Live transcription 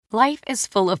Life is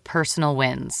full of personal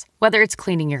wins, whether it's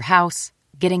cleaning your house,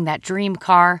 getting that dream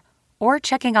car, or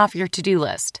checking off your to-do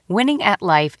list. Winning at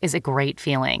life is a great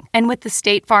feeling. And with the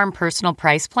State Farm Personal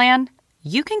Price Plan,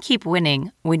 you can keep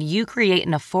winning when you create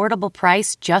an affordable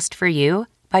price just for you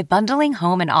by bundling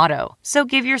home and auto. So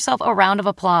give yourself a round of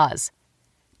applause.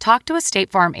 Talk to a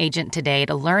State Farm agent today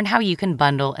to learn how you can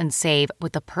bundle and save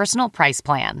with the Personal Price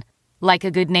Plan. Like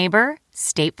a good neighbor,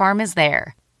 State Farm is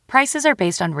there. Prices are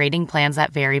based on rating plans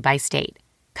that vary by state.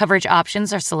 Coverage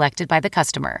options are selected by the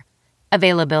customer.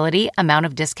 Availability, amount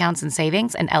of discounts and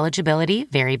savings, and eligibility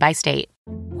vary by state.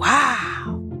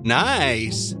 Wow.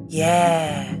 Nice.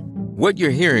 Yeah. What you're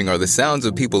hearing are the sounds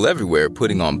of people everywhere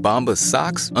putting on Bombas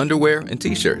socks, underwear, and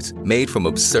T-shirts made from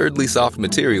absurdly soft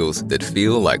materials that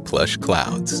feel like plush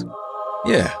clouds.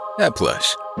 Yeah, that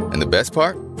plush. And the best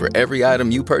part? For every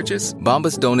item you purchase,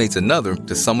 Bombas donates another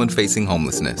to someone facing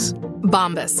homelessness.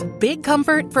 Bombas. Big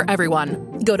comfort for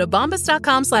everyone. Go to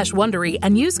bombas.com/Wondery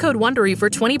and use code Wondery for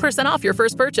 20% off your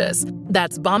first purchase.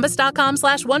 That's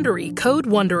bombas.com/Wondery. Code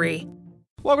Wondery.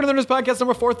 Welcome to the Nerdist Podcast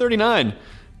number 439.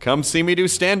 Come see me do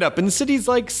stand-up in cities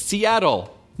like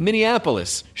Seattle,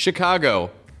 Minneapolis, Chicago.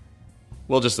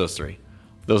 Well, just those three.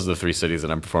 Those are the three cities that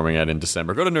I'm performing at in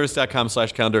December. Go to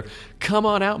nerdist.com/calendar. Come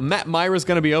on out. Matt Myra's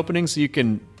going to be opening, so you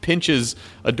can pinch his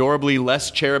adorably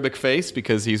less cherubic face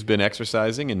because he's been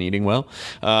exercising and eating well.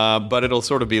 But it'll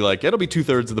sort of be like, it'll be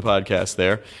 2/3 of the podcast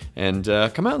there. And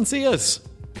come out and see us.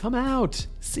 Come out.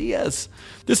 See us.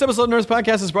 This episode of Nerdist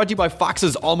Podcast is brought to you by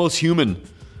Fox's Almost Human.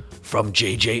 From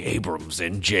J.J. Abrams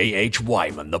and J.H.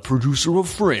 Wyman, the producer of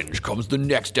Fringe, comes the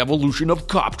next evolution of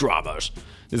cop dramas.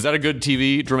 Is that a good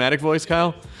TV dramatic voice,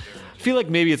 Kyle? I feel like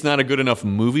maybe it's not a good enough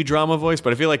movie drama voice,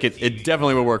 but I feel like it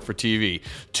definitely would work for TV.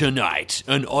 Tonight,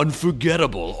 an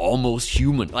unforgettable Almost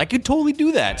Human. I could totally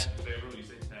do that.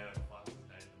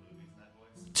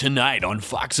 Tonight on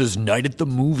Fox's Night at the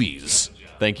Movies.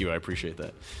 Thank you, I appreciate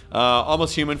that.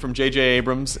 Almost Human from J.J.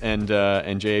 Abrams and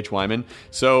J.H. Wyman.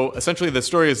 So essentially the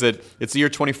story is that it's the year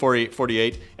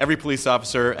 2048. Every police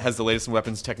officer has the latest in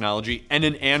weapons technology and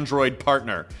an android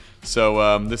partner.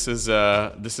 So this is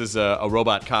a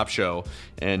robot cop show,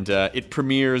 and it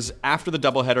premieres after the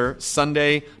doubleheader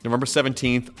Sunday, November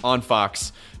 17th on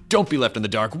Fox. Don't be left in the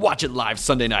dark. Watch it live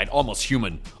Sunday night, Almost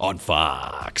Human on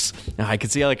Fox. Now, I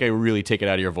can see how I really take it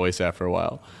out of your voice after a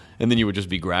while. And then you would just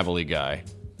be gravelly guy.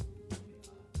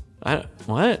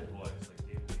 What?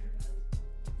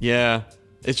 Yeah,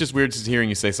 it's just weird just hearing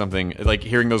you say something, like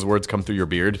hearing those words come through your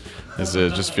beard.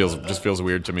 Just feels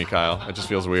weird to me, Kyle. It just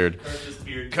feels weird.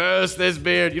 Curse this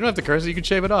beard. You don't have to curse it. You can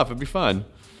shave it off. It'd be fun.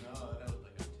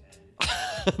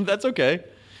 That's okay.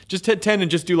 Just hit 10 and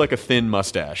just do like a thin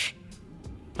mustache.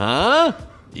 Huh?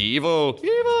 Evil.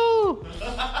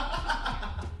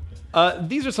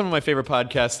 These are some of my favorite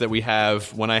podcasts that we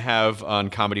have when I have on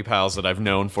Comedy Pals that I've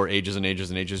known for ages and ages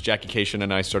and ages. Jackie Cation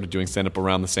and I started doing stand-up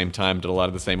around the same time, did a lot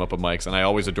of the same open mics, and I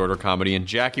always adored her comedy. And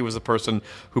Jackie was the person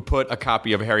who put a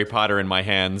copy of Harry Potter in my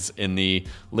hands in the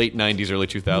late 90s, early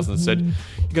 2000s and said,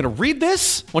 "You're going to read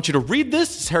this? I want you to read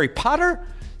this. It's Harry Potter.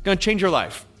 It's going to change your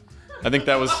life." I think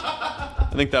that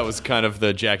was kind of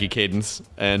the Jackie cadence.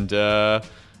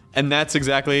 And that's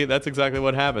exactly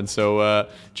what happened. So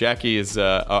Jackie is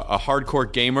a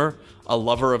hardcore gamer, a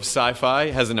lover of sci-fi,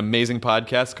 has an amazing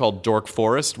podcast called Dork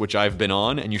Forest, which I've been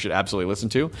on, and you should absolutely listen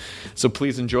to. So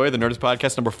please enjoy the Nerdist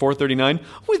Podcast number 439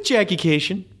 with Jackie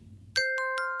Cation.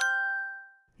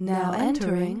 Now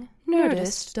entering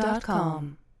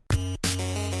Nerdist.com.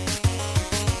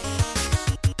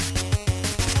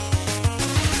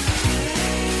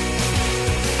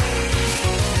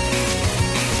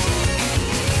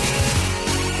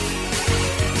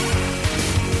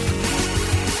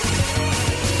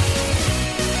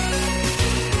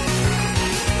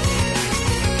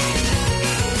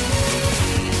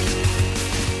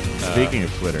 Speaking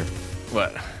of Twitter,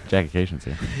 What? Jackie Cation's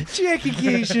here. Jackie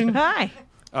Cation. Hi.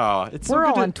 Oh, it's so We're good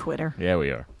all to- on Twitter. Yeah, we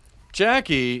are.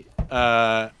 Jackie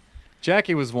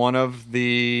was one of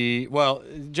the... Well,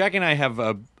 Jackie and I have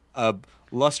a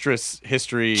lustrous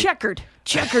history. Checkered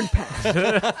path.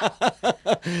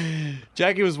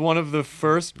 Jackie was one of the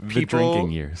first people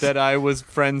drinking years. that I was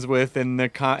friends with in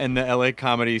the LA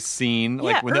comedy scene,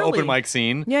 like when the open mic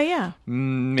scene. Yeah.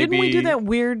 Maybe Didn't we do that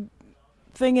weird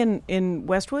thing in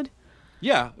Westwood?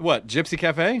 Yeah, what, Gypsy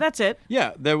Cafe? That's it.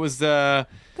 Yeah, there was That's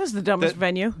the dumbest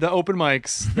venue. The open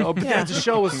mics. Yeah. The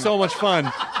show was so much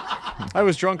fun. I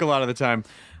was drunk a lot of the time.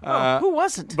 Who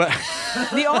wasn't? But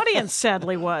the audience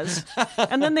sadly was.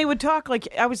 And then they would talk like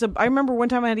I remember one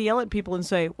time I had to yell at people and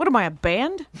say, "What am I, a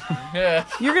band? Yeah.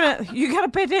 You got to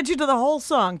pay attention to the whole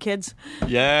song, kids."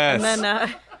 Yes. And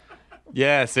then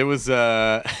Yes, it was.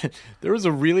 There was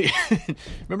a really.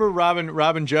 Remember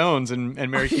Robin Jones and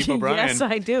Mary Keith O'Brien? Yes,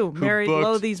 I do. Married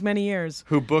low these many years.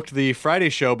 Who booked the Friday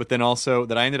show, but then also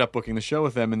that I ended up booking the show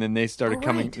with them, and then they started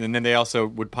coming, right. and then they also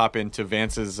would pop into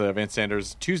Vance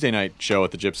Sanders' Tuesday night show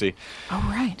at the Gypsy. Oh,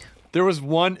 right. There was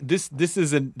one. This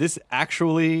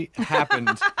actually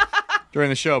happened during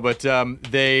the show, but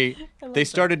they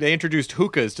introduced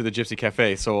hookahs to the Gypsy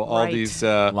Cafe. So all these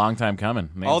long time coming.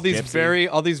 All these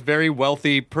very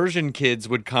wealthy Persian kids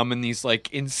would come in these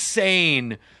like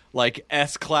insane like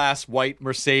S-Class white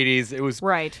Mercedes. It was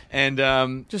right,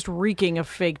 and just reeking of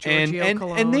fake Giorgio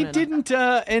cologne. And they didn't,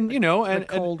 and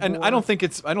I don't think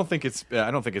it's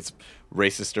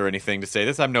racist or anything to say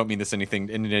this. I don't mean this in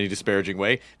any disparaging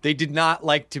way. They did not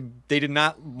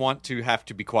want to have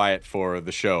to be quiet for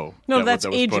the show. No, that's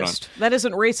ageist. That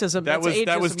isn't racism. That's ageism.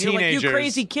 That was teenagers. You're like, you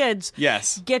crazy kids.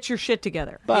 Yes, get your shit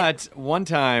together. But one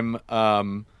time,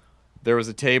 there was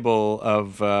a table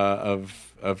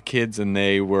of kids, and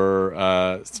they were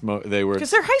because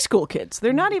they're high school kids.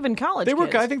 They're not even college.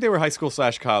 Kids. I think they were high school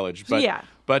 / college. But yeah.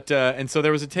 But and so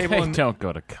there was a table. They don't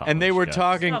go to college. And they were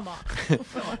talking. Come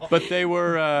on. But they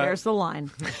were. There's the line.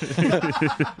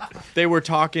 They were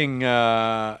talking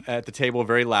at the table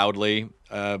very loudly,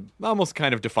 almost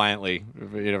kind of defiantly, for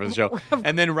the show.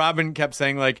 And then Robin kept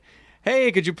saying like,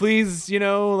 "Hey, could you please,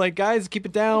 like, guys, keep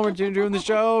it down. We're doing the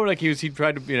show." Like he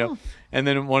tried to, And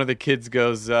then one of the kids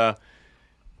goes,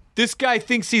 "This guy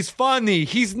thinks he's funny.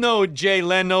 He's no Jay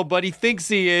Leno, but he thinks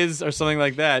he is," or something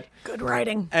like that. Good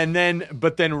writing.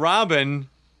 But then Robin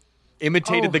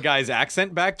imitated the guy's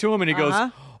accent back to him, and he goes,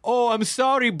 "Oh, I'm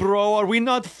sorry, bro. Are we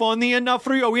not funny enough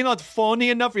for you? Are we not funny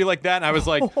enough for you?" Like that. And I was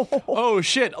like, "Oh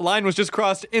shit, a line was just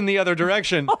crossed in the other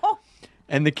direction."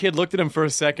 And the kid looked at him for a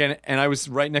second, and I was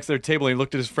right next to their table, and he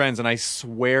looked at his friends, and I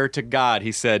swear to God,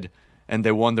 he said, "And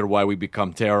they wonder why we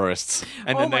become terrorists."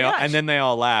 And then they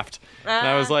all laughed. And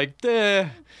I was like,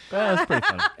 That's pretty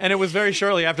funny. And it was very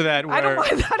shortly after that. I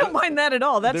don't mind that at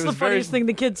all. That's the funniest thing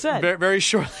the kid said. Very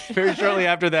shortly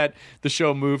after that, the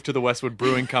show moved to the Westwood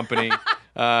Brewing Company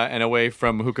and away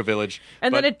from Hookah Village.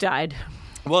 And then it died.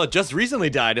 Well, it just recently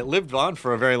died. It lived on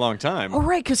for a very long time. Oh,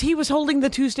 right, because he was holding the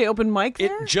Tuesday open mic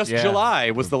there?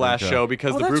 July was the last show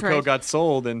because the Brewco got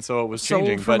sold, and so it was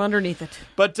changing. Sold from underneath it.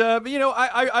 But,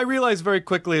 I realized very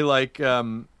quickly, like,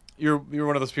 you're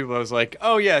one of those people that was like,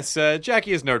 oh, yes,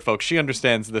 Jackie is nerd folks. She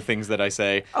understands the things that I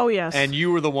say. Oh, yes. And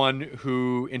you were the one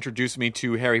who introduced me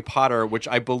to Harry Potter, which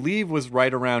I believe was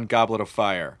right around Goblet of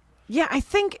Fire. Yeah, I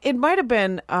think it might have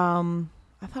been, I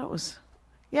thought it was,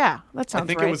 yeah, that sounds right. I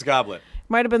think it was Goblet.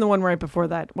 Might have been the one right before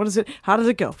that. What is it? How does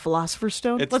it go? Philosopher's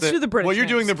Stone? Let's do the British. Well, you're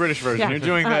names. doing the British version. Yeah. You're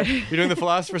doing the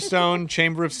Philosopher's Stone,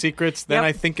 Chamber of Secrets. Then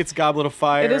I think it's Goblet of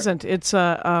Fire. It isn't. It's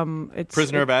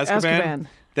Prisoner of Azkaban.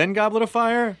 Then Goblet of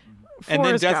Fire. And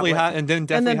then Deathly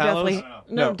Hallows.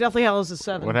 No, Deathly Hallows is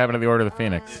 7. What happened to the Order of the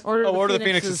Phoenix? Order of the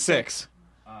Phoenix is 6.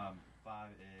 5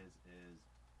 is.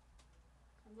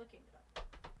 I'm looking it up.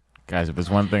 Guys, if there's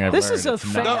one thing I've This learned, is a it's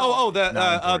fail.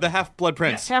 the Half-Blood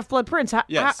Prince. Half-Blood Prince.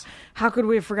 Yes. How could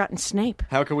we have forgotten Snape?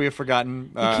 How could we have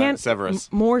forgotten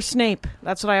Severus? More Snape.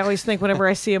 That's what I always think whenever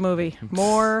I see a movie.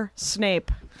 More Snape.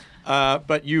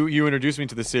 But you introduced me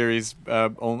to the series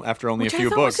after only Which a few I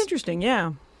thought books. was interesting,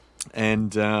 yeah.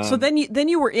 And so then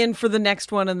you were in for the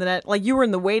next one, and then like you were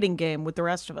in the waiting game with the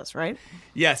rest of us, right?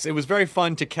 Yes, it was very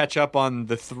fun to catch up on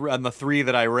the three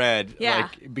that I read. Yeah.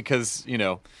 Because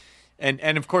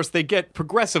and of course they get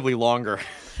progressively longer.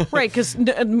 Right, because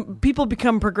people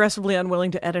become progressively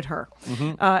unwilling to edit her,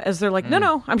 as they're like,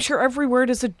 no, I'm sure every word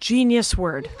is a genius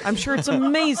word. I'm sure it's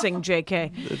amazing,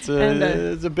 J.K. It's a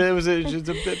 $1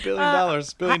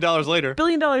 billion later. $1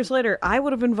 billion later, I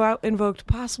would have invoked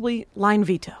possibly line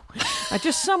veto.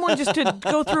 Just someone just to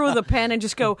go through with a pen and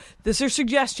just go, these are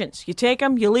suggestions. You take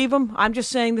them, you leave them. I'm just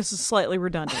saying this is slightly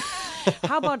redundant.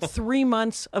 How about 3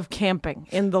 months of camping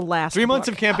in the last 3 months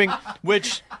book? of camping,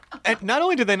 which not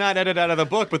only did they not edit out of the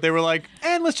book, but they were like,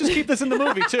 and let's just keep this in the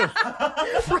movie too.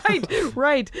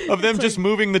 Right. Of them just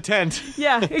moving the tent.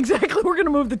 Yeah, exactly. We're going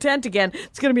to move the tent again.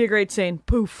 It's going to be a great scene.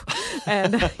 Poof.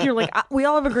 And you're like, we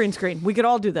all have a green screen. We could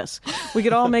all do this. We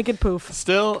could all make it poof.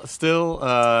 Still,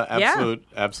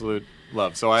 absolute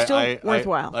love. So I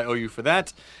worthwhile. I owe you for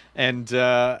that, and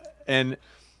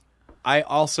I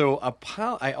also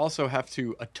have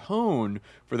to atone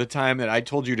for the time that I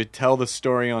told you to tell the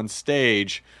story on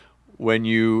stage when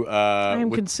you. I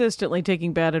am consistently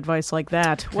taking bad advice like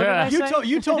that. What did I say?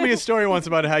 You told me a story once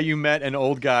about how you met an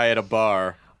old guy at a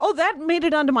bar. Oh, that made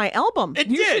it onto my album. It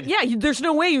You did? should- there's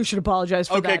no way you should apologize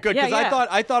for that. Okay, good. Yeah, Because yeah.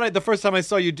 I thought the first time I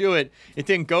saw you do it, it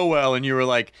didn't go well, and you were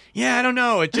like, "Yeah, I don't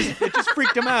know. It just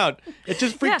freaked him out. It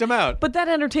just freaked him out." But that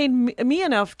entertained me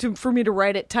enough for me to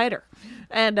write it tighter.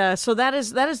 And so that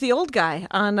is the old guy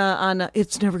on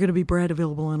It's Never Gonna Be Brad,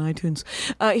 available on iTunes.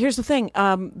 Here's the thing.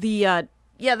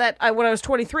 When I was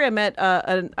 23, I met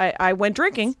I went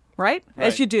drinking. Right?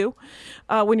 As you do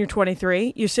when you're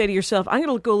 23. You say to yourself, I'm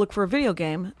going to go look for a video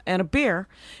game and a beer.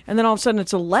 And then all of a sudden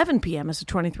it's 11 p.m. as a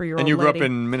 23-year-old And you grew lady. up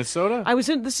in Minnesota?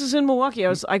 This is in Milwaukee.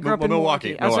 I grew up in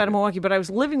Milwaukee, outside of Milwaukee, but I was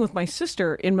living with my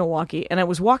sister in Milwaukee, and I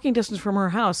was walking distance from her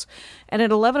house. And at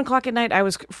 11 o'clock at night, I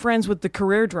was friends with the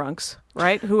career drunks,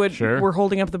 right, who were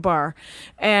holding up the bar.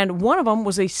 And one of them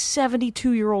was a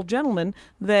 72-year-old gentleman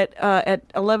that at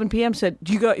 11 p.m. said,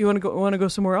 you want to go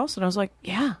somewhere else? And I was like,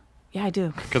 yeah. Yeah, I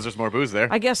do. Because there's more booze there.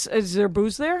 I guess, is there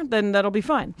booze there? Then that'll be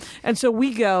fine. And so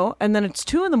we go, and then it's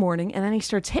 2 a.m, and then he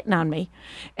starts hitting on me.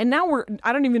 And now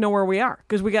I don't even know where we are,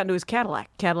 because we got into his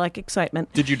Cadillac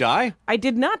excitement. Did you die? I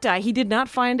did not die. He did not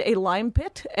find a lime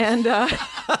pit, and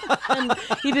and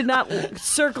he did not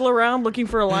circle around looking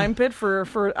for a lime pit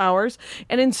for hours.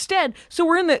 And instead, so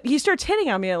he starts hitting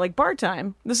on me at like bar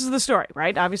time. This is the story,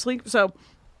 right? Obviously. So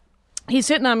he's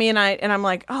hitting on me, and I'm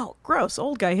like, oh, gross,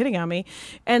 old guy hitting on me.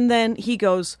 And then he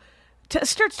goes,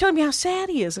 starts telling me how sad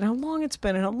he is and how long it's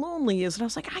been and how lonely he is. And I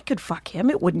was like, I could fuck him.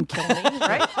 It wouldn't kill me,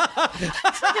 right?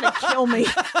 It's not going to kill me.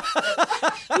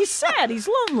 He's sad. He's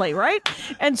lonely, right?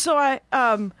 And so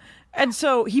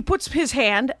so he puts his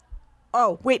hand.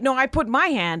 Oh, wait, no, I put my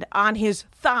hand on his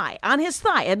thigh. At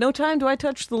no time do I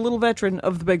touch the little veteran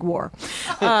of the big war,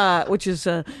 which is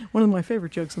one of my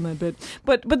favorite jokes in that bit.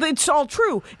 But it's all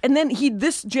true. And then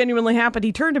this genuinely happened.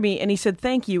 He turned to me and he said,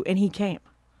 thank you, and he came.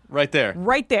 Right there.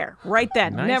 Right then.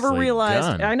 Never Nicely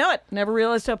realized. done. I know it. Never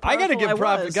realized how powerful I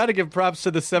was. Got to give props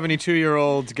to the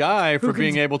 72-year-old guy for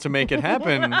being able to make it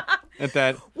happen at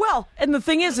that. Well, and the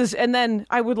thing is, and then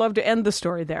I would love to end the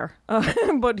story there,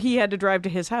 but he had to drive to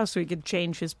his house so he could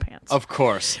change his pants. Of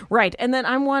course. Right, and then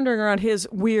I'm wandering around his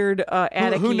weird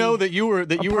attic. Who know that you were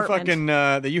fucking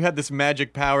that you had this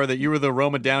magic power, that you were the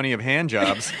Roma Downey of hand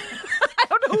jobs. I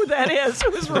don't know who that is.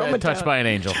 Who is Roma Touched by an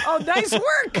angel. Oh, nice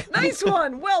work. Nice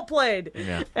one. Well played.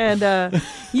 Yeah. And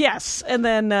yes, and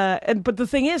then but the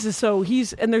thing is so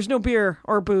there's no beer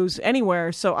or booze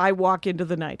anywhere, so I walk into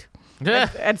the night.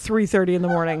 At 3:30 in the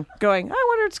morning, going, I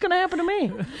wonder what's going to happen to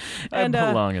me. And I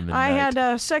belong in the I night.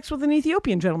 had sex with an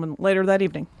Ethiopian gentleman later that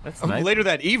evening. That's nice. Later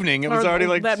that evening, it was already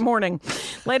like that morning.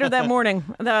 Later that morning,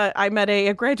 I met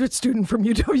a graduate student from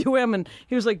UWM, and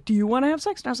he was like, "Do you want to have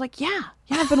sex?" And I was like, "Yeah,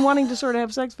 I've been wanting to sort of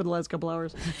have sex for the last couple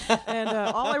hours." And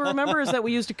all I remember is that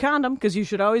we used a condom, because you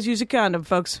should always use a condom,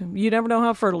 folks. You never know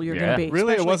how fertile you're going to be.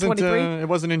 Really, it especially wasn't. 23. It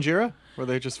wasn't Injera. Were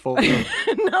they just full?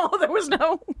 No, there was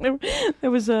no.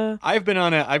 There was a. I've been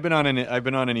on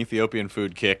an Ethiopian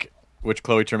food kick, which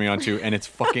Chloe turned me on to, and it's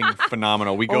fucking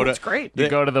phenomenal. We go to. It's great. You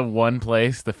go to the one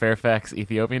place, the Fairfax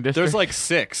Ethiopian district. There's like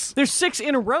 6. There's 6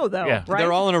 in a row, though. Yeah. Right?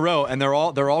 They're all in a row, and they're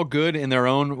all good in their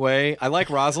own way. I like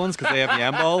Rosalind's because they have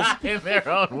yam balls. in their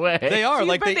own way. They are So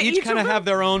like you've they been to each each kind of of them? have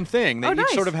their own thing. They Oh, each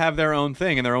nice. sort of have their own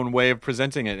thing and their own way of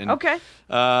presenting it. And, Okay.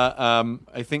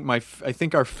 I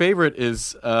think our favorite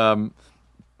is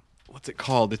what's it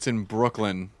called? It's in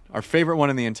Brooklyn. Our favorite one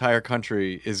in the entire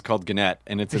country is called Gannett,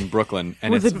 and it's in Brooklyn.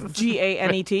 And With it's a Ganet. I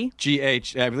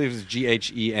believe it's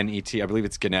Ghenet. I believe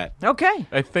it's Gannett. Okay.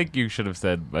 I think you should have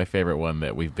said my favorite one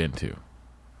that we've been to.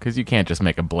 Because you can't just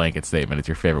make a blanket statement. It's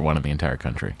your favorite one in the entire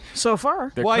country. So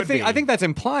far. There Well, I could think be. I think that's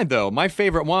implied, though. My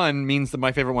favorite one means that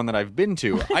my favorite one that I've been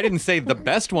to. I didn't say the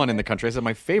best one in the country. I said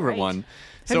my favorite one.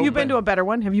 Have you been to a better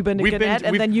one? Have you been to We've been Gannett, to-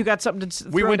 and we've- then you got something to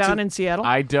we throw went down to- in Seattle?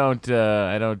 I don't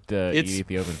It's eat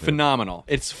Ethiopian food. phenomenal.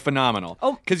 It's phenomenal.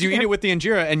 Oh, because you eat it with the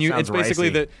injera, and Sounds it's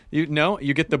basically ricey.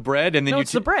 you get the bread, and then No, you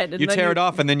it's the bread, and you then tear you- it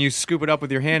off, and then you scoop it up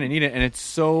with your hand and eat it, and it's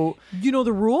so. You know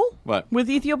the rule? What? With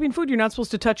Ethiopian food, you're not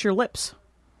supposed to touch your lips.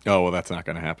 Oh well, that's not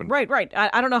going to happen. Right.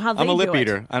 I don't know how they I'm a lip do it.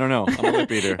 eater. I don't know. I'm a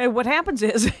lip eater. And what happens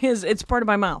is it's part of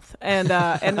my mouth, and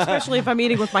especially if I'm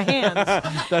eating with my hands,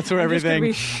 That's where I'm just going to everything.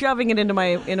 be shoving it into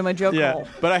my joke Yeah, hole.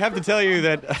 but I have to tell you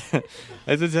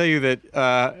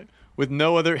that with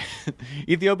no other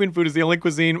Ethiopian food is the only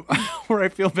cuisine where I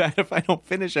feel bad if I don't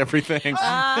finish everything.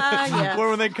 Yeah. Or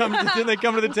when they come to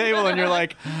the table and you're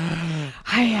like,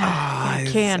 I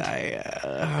can't.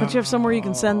 Don't you have somewhere you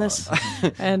can send this?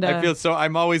 And I feel so.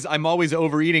 I'm always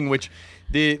overeating, which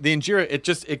the injera,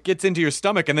 it gets into your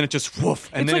stomach and then it just woof.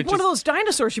 And It's then like one of those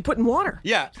dinosaurs you put in water.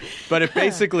 Yeah, but it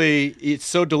basically it's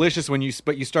so delicious when you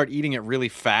start eating it really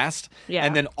fast, Yeah.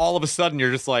 and then all of a sudden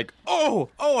you're just like,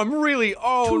 I'm really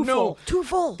Too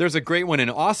full. There's a great one in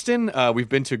Austin. We've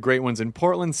been to great ones in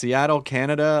Portland, Seattle,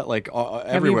 Canada, like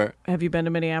everywhere. Have you been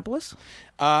to Minneapolis?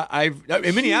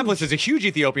 Minneapolis is a huge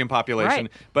Ethiopian population,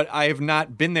 Right. but I have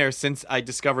not been there since I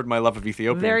discovered my love of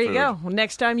Ethiopian There you food. go.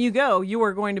 Next time you go, you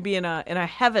are going to be in a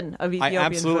heaven of I Ethiopian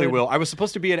absolutely food. will. I was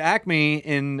supposed to be at Acme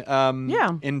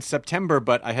in September,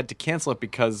 but I had to cancel it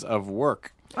because of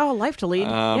work. Oh, life to lead.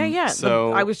 Yeah.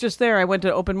 so- I was just there. I went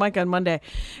to open mic on Monday,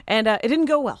 and it didn't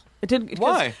go well. It didn't.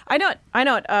 Why? I know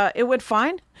it. It went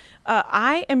fine.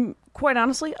 I am quite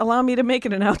honestly. Allow me to make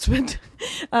an announcement.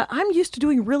 I'm used to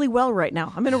doing really well right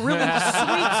now. I'm in a really sweet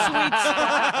spot.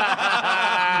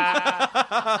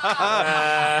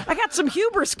 I got some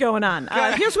hubris going on.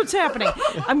 Here's what's happening.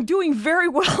 I'm doing very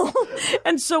well,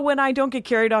 and so when I don't get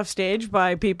carried off stage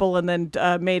by people and then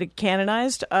made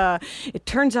canonized, it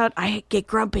turns out I get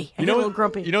grumpy. I get a little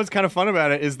grumpy. You know what's kind of fun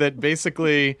about it is that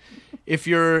basically, if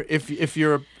you're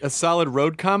a solid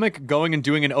road comic, going and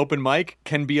doing an open mic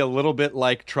can be a little bit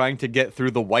like trying to get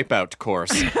through the Wipeout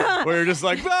course, where you're just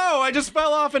like, oh, I just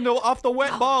fell off the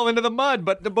wet ball into the mud,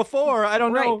 but before I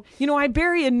don't know. You know, I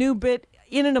bury a new bit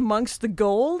in and amongst the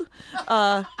gold.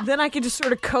 Then I can just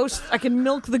sort of coast. I can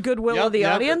milk the goodwill of the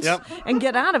audience and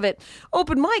get out of it.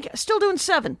 Open mic, still doing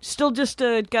 7. Still just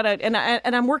got a and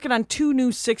I'm working on 2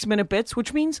 new 6-minute bits,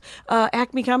 which means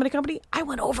Acme Comedy Company. I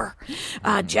went over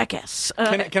Jackass.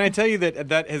 Can I tell you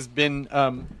that has been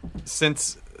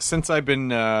since I've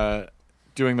been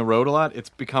doing the road a lot, it's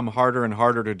become harder and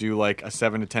harder to do like a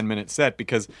 7 to 10 minute set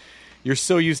because you're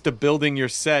so used to building your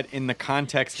set in the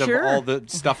context of all the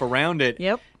stuff around it.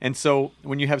 Yep. And so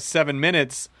when you have 7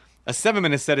 minutes, a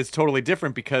 7-minute set is totally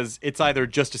different because it's either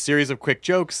just a series of quick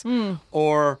jokes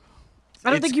or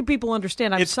I don't think you people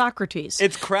understand. I'm Socrates.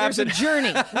 It's crabs. There's a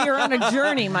journey. We are on a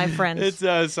journey, my friends.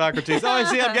 It's Socrates. Oh, I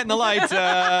see. I'm getting the light.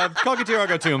 Cogito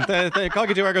ergo sum.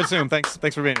 Cogito ergo sum. Thanks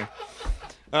for being here.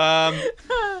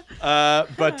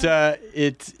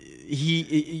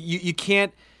 You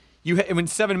can't. In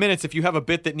 7 minutes, if you have a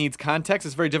bit that needs context,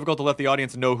 it's very difficult to let the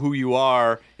audience know who you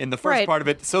are in the first part of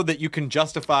it so that you can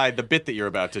justify the bit that you're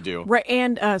about to do. Right,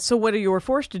 and so what you were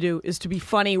forced to do is to be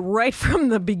funny right from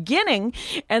the beginning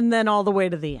and then all the way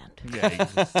to the end. Yeah,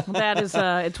 that is,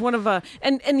 it's one of and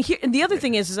the other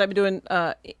thing is I've been doing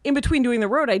in between doing the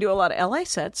road, I do a lot of LA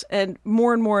sets, and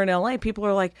more in LA, people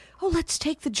are like, "Oh, let's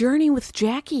take the journey with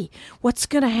Jackie. What's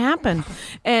going to happen?"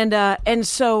 And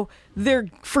so they're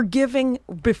forgiving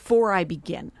before I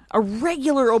begin. A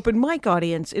regular open mic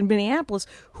audience in Minneapolis,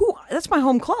 that's my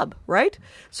home club, right?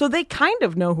 So they kind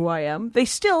of know who I am. They're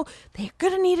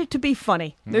going to need it to be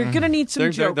funny. They're going to need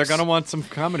some jokes. They're going to want some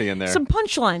comedy in there. Some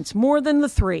punchlines, more than the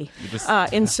 3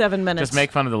 in 7 minutes. Just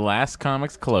make fun of the last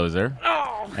comic's closer,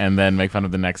 and then make fun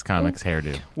of the next comic's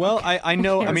hairdo. Well, I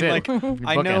know. I mean, like,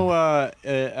 I know.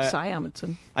 Cy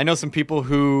Amundsen. I know some people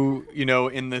who,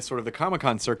 in the sort of the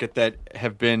Comic-Con circuit that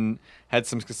have had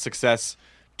some success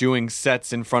doing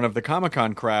sets in front of the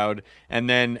Comic-Con crowd, and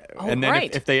then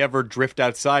if they ever drift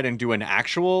outside and do an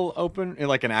actual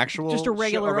just a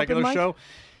regular open mic? show,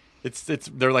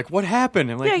 they're like, what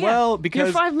happened? I'm like, well, because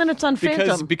your 5 minutes on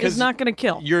Phantom is not going to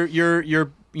kill.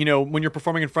 You're when you're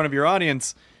performing in front of your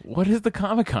audience. What is the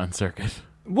Comic-Con circuit?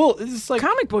 Well, it's like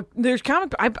comic book. There's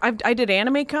comic. I did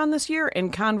Anime Con this year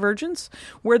and Convergence,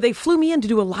 where they flew me in to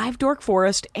do a live Dork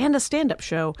Forest and a stand-up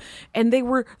show, and they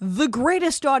were the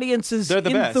greatest audiences in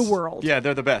the world. Yeah,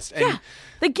 they're the best. And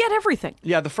they get everything.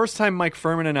 Yeah, the first time Mike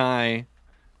Furman and I,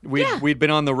 we'd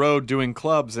been on the road doing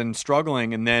clubs and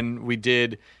struggling, and then we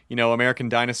did American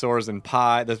Dinosaurs and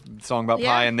Pie, the song about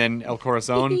Pie, and then El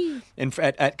Corazon,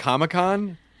 at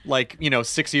Comic-Con,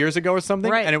 6 years ago or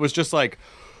something, and it was just like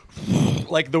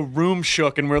the room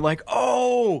shook, and we're like,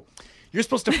 oh, you're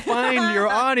supposed to find your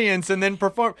audience and then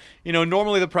perform.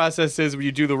 Normally the process is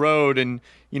you do the road and,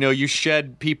 you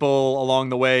shed people along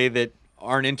the way that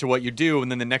aren't into what you do,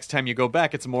 and then the next time you go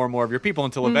back, it's more and more of your people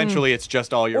until eventually it's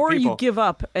just all your people. Or you give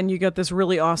up and you get this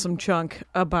really awesome chunk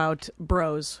about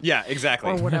bros. Yeah,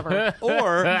 exactly. Or whatever.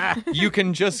 Or you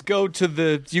can just go to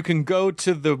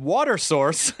the water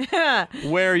source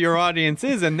where your audience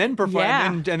is and then perform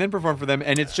and then perform for them,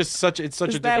 and it's such a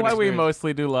different Is that why we experience.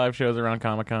 mostly do live shows around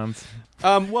Comic-Cons?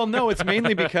 Well, no, it's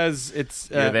mainly because it's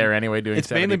you're there anyway doing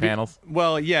 70 panels.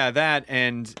 Well, yeah, that,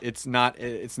 and it's not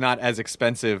as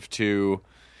expensive to.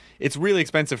 it's really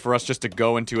expensive for us just to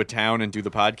go into a town and do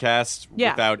the podcast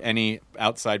without any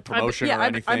outside promotion or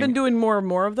anything. I've been doing more and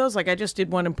more of those. Like I just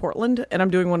did one in Portland, and I'm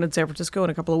doing one in San Francisco in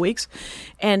a couple of weeks,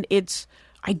 and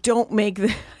I don't make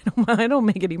I don't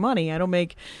make any money. I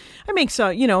make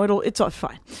some, it's all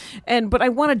fine. But I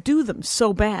want to do them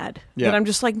so bad that I'm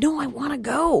just like, no, I want to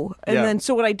go. And then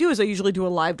so what I do is I usually do a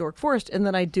live Dork Forest, and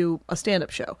then I do a stand-up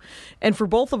show. And for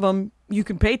both of them, you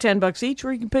can pay $10 each,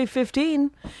 or you can pay $15.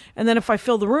 And then if I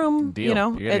fill the room, Deal.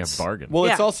 You're getting a bargain. Well,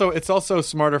 it's also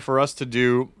smarter for us to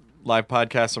do live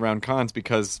podcasts around cons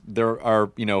because there are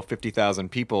 50,000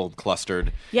 people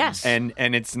clustered. Yes, and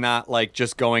it's not like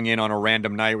just going in on a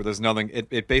random night where there's nothing.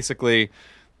 It basically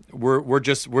we're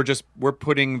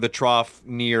putting the trough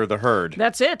near the herd.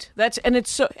 That's it.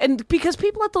 And because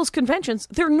people at those conventions,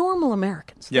 they're normal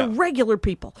Americans. They're regular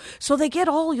people, so they get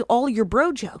all your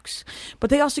bro jokes, but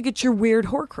they also get your weird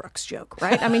Horcrux joke,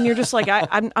 right? I mean, you're just like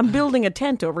I'm building a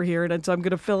tent over here, and so I'm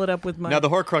going to fill it up with my. Now the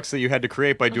Horcrux that you had to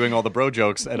create by doing all the bro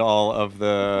jokes at all of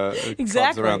the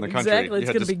clubs around the country. Exactly,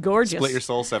 it's going to be gorgeous. Split your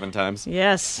soul 7 times.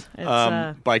 Yes,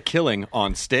 by killing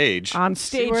on stage. On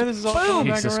stage, see where this is all boom.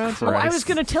 back around? Oh, I was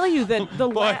going to tell you that the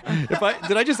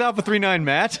did I just Alpha 39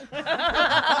 Matt?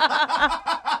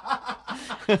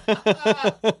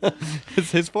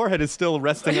 His forehead is still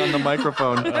resting on the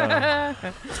microphone. I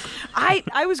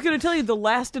was going to tell you the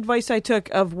last advice I took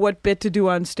of what bit to do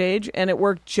on stage, and it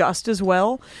worked just as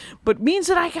well, but means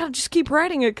that I got to just keep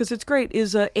writing it because it's great,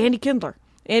 is Andy Kindler.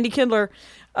 Andy Kindler,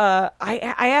 I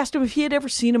asked him if he had ever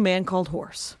seen A Man Called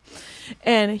Horse.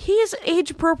 And he is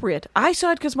age appropriate. I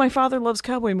saw it because my father loves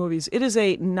cowboy movies. It is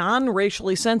a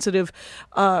non-racially sensitive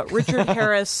Richard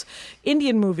Harris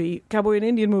Indian movie, cowboy and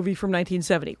Indian movie from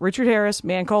 1970. Richard Harris,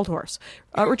 Man Called Horse.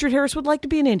 Richard Harris would like to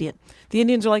be an Indian. The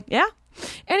Indians are like, yeah.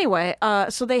 Anyway,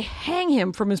 so they hang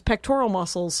him from his pectoral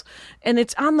muscles, and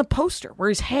it's on the poster where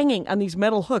he's hanging on these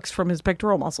metal hooks from his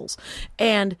pectoral muscles.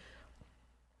 And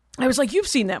I was like, you've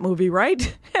seen that movie,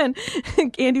 right? And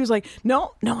Andy was like,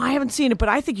 no, I haven't seen it, but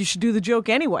I think you should do the joke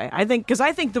anyway. Because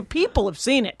I think the people have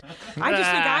seen it. I just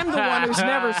think I'm the one who's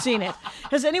never seen it.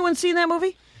 Has anyone seen that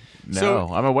movie? No,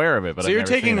 I'm aware of it, but so you're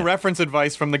taking reference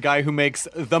advice from the guy who makes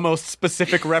the most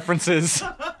specific references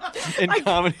in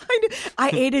comedy.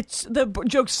 I ate it. The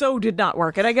joke did not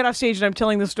work. And I get off stage and I'm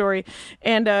telling the story,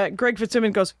 and Greg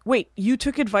Fitzsimmons goes, wait, you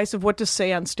took advice of what to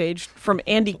say on stage from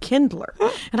Andy Kindler.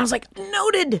 And I was like,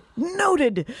 noted.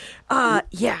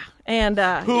 Yeah. And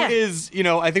who is,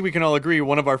 I think we can all agree,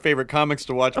 one of our favorite comics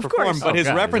to watch perform. Course. But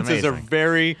his references are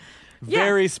very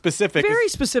specific. Very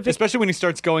specific. Especially when he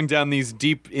starts going down these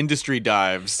deep industry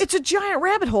dives. It's a giant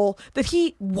rabbit hole that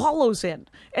he wallows in.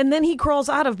 And then he crawls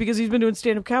out of because he's been doing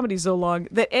stand-up comedy so long.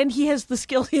 And he has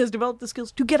developed the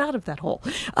skills to get out of that hole.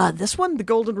 This one, the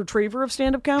golden retriever of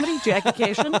stand-up comedy, Jackie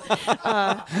Cation.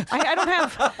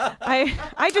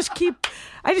 I just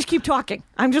keep talking.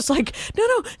 I'm just like,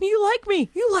 no, you like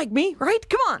me, right?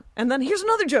 Come on. And then here's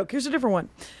another joke. Here's a different one.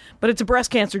 But it's a breast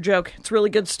cancer joke. It's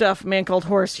really good stuff. Man Called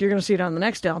Horse. You're going to see it on the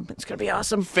next album. It's going to be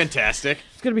awesome. Fantastic.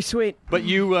 It's going to be sweet. But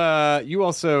you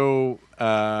also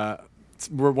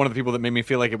were one of the people that made me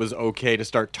feel like it was okay to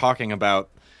start talking about,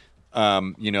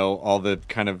 all the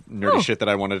kind of nerdy shit that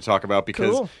I wanted to talk about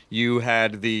because you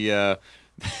had the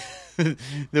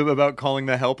about calling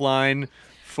the helpline.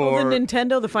 For the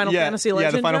Nintendo, the Final Fantasy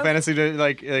Legend. Yeah, the Final joke? Fantasy,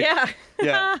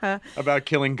 about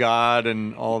killing God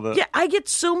and all the. Yeah, I get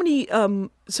so many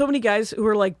guys who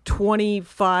are like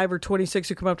 25 or 26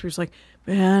 who come up to me and like,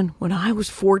 man, when I was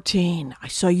 14, I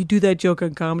saw you do that joke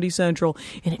on Comedy Central,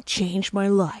 and it changed my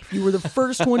life. You were the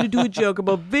first one to do a joke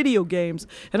about video games,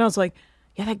 and I was like,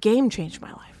 yeah, that game changed my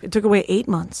life. It took away 8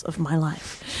 months of my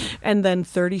life, and then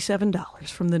 $37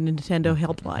 from the Nintendo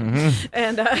helpline. Mm-hmm.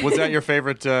 And was that your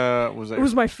favorite? It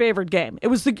was my favorite game.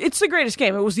 It's the greatest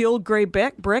game. It was the old gray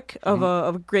brick of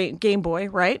a great Game Boy,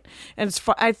 right? And it's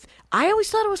I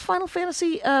always thought it was Final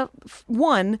Fantasy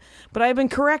 1, but I've been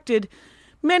corrected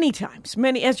many times,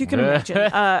 as you can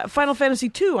imagine. Final Fantasy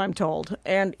 2, I'm told,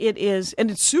 and it's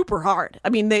super hard.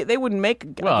 I mean, they wouldn't make a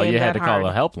game Well, you had to hard. call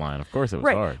a helpline. Of course, it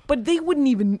was hard. But they wouldn't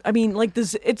even. I mean, like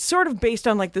this. It's sort of based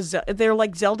on like they're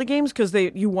like Zelda games because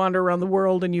you wander around the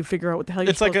world and you figure out what the hell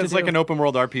you're supposed to do. It's like an open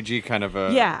world RPG kind of.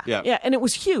 Yeah, and it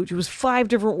was huge. It was 5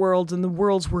 different worlds, and the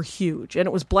worlds were huge, and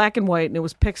it was black and white, and it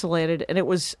was pixelated, and it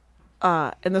was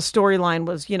And the storyline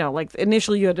was, like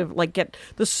initially you had to like get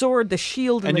the sword, the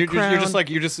shield, and the crown.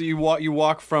 You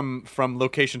walk from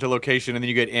location to location, and then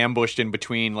you get ambushed in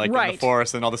between, like in the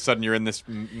forest, and all of a sudden you're in this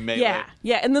melee.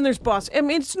 Yeah, and then there's boss. I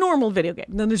mean, it's a normal video game.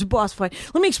 And then there's a boss fight.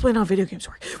 Let me explain how video games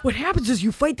work. What happens is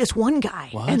you fight this one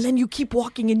guy, and then you keep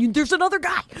walking, and there's another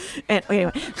guy. And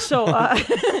anyway, so,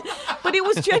 but it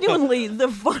was genuinely the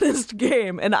funnest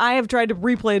game, and I have tried to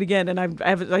replay it again, and I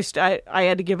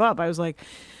had to give up. I was like,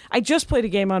 I just played a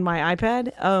game on my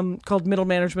iPad called Middle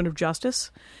Management of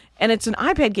Justice. And it's an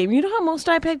iPad game. You know how most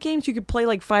iPad games you could play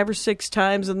like 5 or 6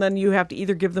 times and then you have to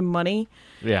either give them money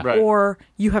or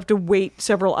you have to wait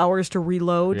several hours to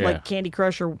reload, like Candy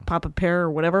Crush or Pop a Pear or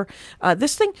whatever.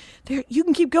 This thing, you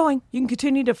can keep going. You can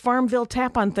continue to Farmville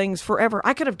tap on things forever.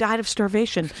 I could have died of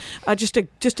starvation. Just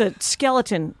a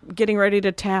skeleton getting ready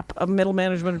to tap a Middle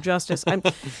Management of Justice.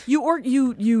 You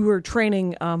were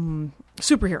training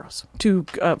superheroes to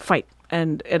fight.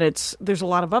 And there's a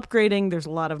lot of upgrading. There's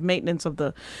a lot of maintenance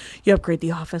you upgrade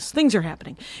the office. Things are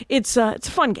happening. It's a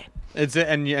fun game.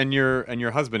 And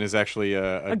your husband is actually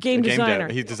a game designer.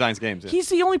 He designs games. Yeah. He's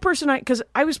the only person because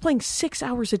I was playing 6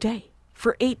 hours a day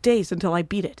for 8 days until I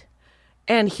beat it.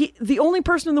 And the only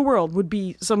person in the world would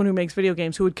be someone who makes video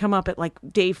games who would come up at like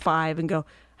day 5 and go,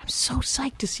 I'm so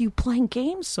psyched to see you playing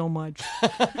games so much.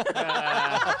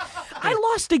 I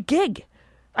lost a gig.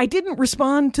 I didn't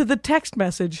respond to the text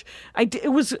message.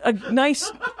 It was a nice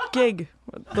gig.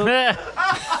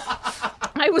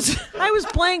 I was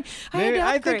playing.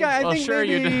 I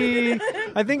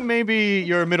think maybe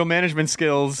your middle management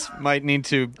skills might need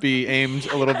to be aimed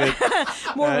a little bit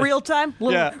more real time,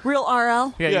 real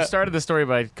RL. Yeah, you started the story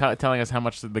by telling us how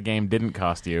much the game didn't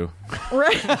cost you.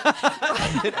 Right.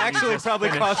 It actually probably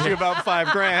cost you about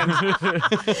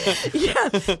 $5,000.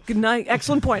 Yeah. Good night.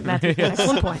 Excellent point, Matthew. Yes.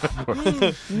 Excellent point.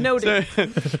 Noted.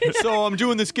 So I'm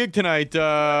doing this gig tonight. Should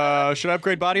I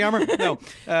upgrade body armor? No.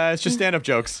 It's just stand-up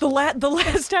jokes. The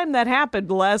last time that happened,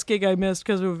 the last gig I missed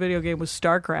because of a video game was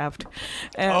StarCraft.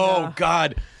 And,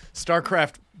 God.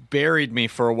 StarCraft buried me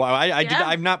for a while.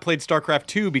 I've not played StarCraft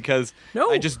 2 because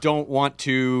I just don't want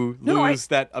to lose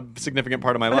that significant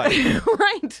part of my life.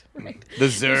 Right. The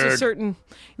Zerg.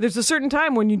 There's a certain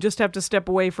time when you just have to step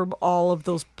away from all of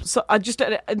those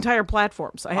entire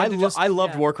platforms. I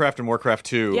loved Warcraft and Warcraft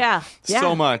 2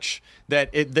 so much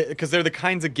that because they're the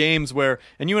kinds of games where,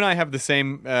 and you and I have the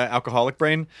same alcoholic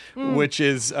brain, which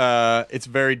is it's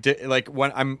very like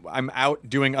when I'm out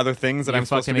doing other things that I'm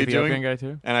supposed to be doing. Guy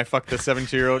too? And I fucked a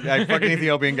 72-year-old. I fucked an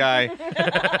Ethiopian guy.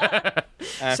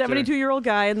 72-year-old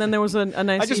guy, and then there was a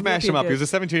nice. I just mashed him up. He was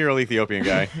a 72-year-old Ethiopian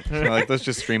guy. Let's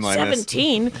just streamline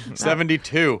 17? this.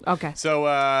 72. Okay. So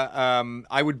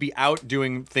I would be out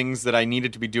doing things that I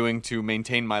needed to be doing to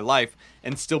maintain my life,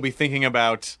 and still be thinking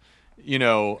about, raiding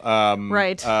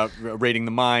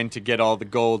the mine to get all the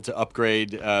gold to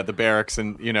upgrade the barracks,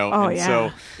 and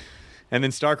so, and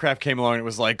then StarCraft came along, and it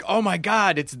was like, oh my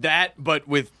God, it's that, but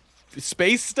with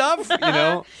space stuff,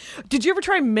 Did you ever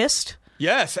try Myst?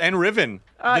 Yes, and Riven,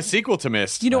 the sequel to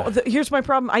Myst. Here's my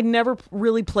problem. I never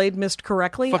really played Myst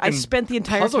correctly. I spent the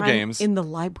entire time in the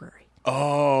library.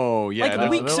 Oh, yeah. Like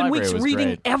weeks and weeks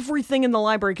reading everything in the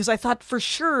library because I thought for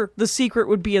sure the secret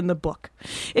would be in the book.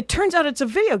 It turns out it's a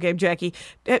video game, Jackie.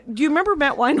 Do you remember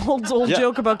Matt Weinhold's old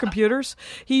joke about computers?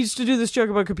 He used to do this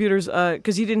joke about computers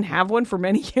because he didn't have one for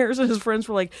many years, and his friends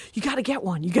were like, you got to get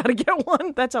one. You got to get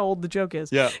one. That's how old the joke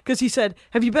is. Yeah. Because he said,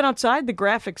 have you been outside? The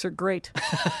graphics are great.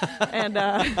 And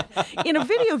in a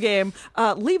video game,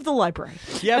 leave the library.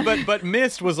 Yeah, but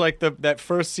Myst was like that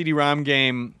first CD-ROM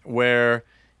game where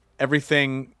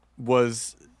everything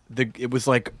was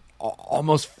like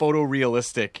almost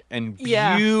photorealistic and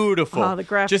beautiful. Oh, the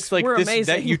graphics just like were this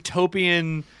amazing. that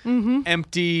utopian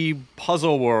empty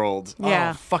puzzle world.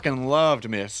 Yeah. Oh, fucking loved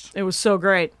Myst. It was so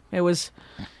great. It was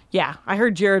I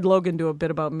heard Jared Logan do a bit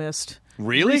about Myst.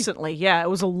 Really? Recently. Yeah, it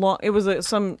was the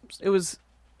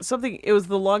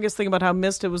longest thing about how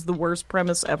Myst, it was the worst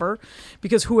premise ever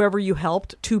because whoever you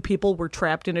helped, 2 people were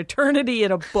trapped in eternity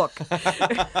in a book.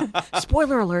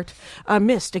 Spoiler alert,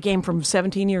 Myst, a game from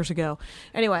 17 years ago.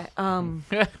 Anyway,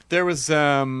 there was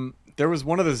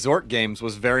one of the Zork games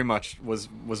was very much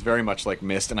like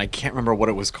Myst, and I can't remember what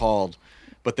it was called,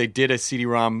 but they did a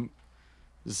CD-ROM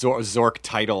Zork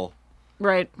title.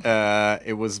 Right.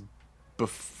 It was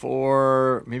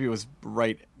before, maybe it was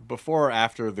right before or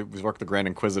after the Zork the Grand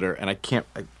Inquisitor, and I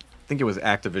think it was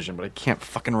Activision, but I can't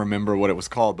fucking remember what it was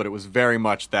called, but it was very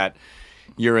much that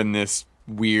you're in this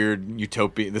weird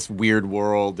utopia, this weird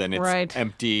world, and it's Right.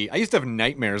 empty. I used to have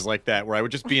nightmares like that where I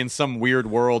would just be in some weird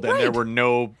world and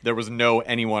there was no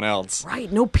anyone else.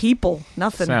 Right, no people,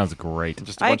 nothing. Sounds great.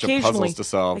 Just a bunch of puzzles to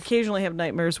solve. Occasionally have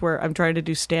nightmares where I'm trying to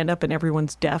do stand-up and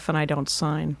everyone's deaf and I don't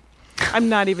sign. I'm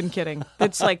not even kidding.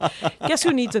 It's like, guess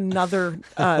who needs another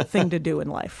thing to do in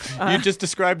life? You just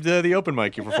described the open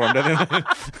mic you performed.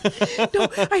 No,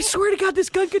 I swear to God, this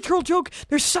gun control joke,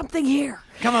 there's something here.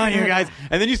 Come on here, guys.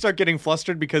 And then you start getting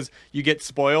flustered because you get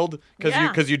spoiled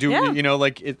because you do,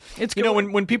 like it. It's you know,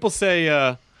 when people say,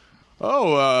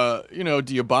 do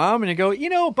you bomb? And you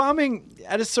go, bombing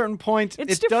at a certain point,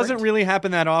 It's it doesn't different. really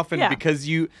happen that often Yeah. because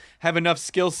you have enough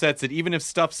skill sets that even if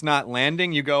stuff's not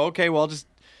landing, you go, okay, well,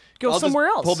 I'll somewhere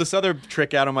just else. pull this other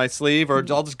trick out of my sleeve, or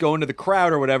I'll just go into the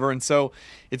crowd or whatever. And so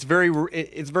it's very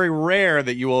rare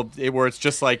that you will where it's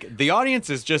just like the audience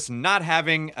is just not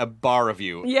having a bar of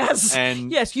you. Yes.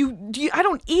 And yes, I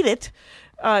don't eat it.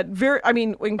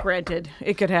 When granted,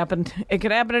 it could happen. It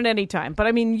could happen at any time. But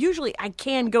I mean, usually I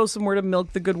can go somewhere to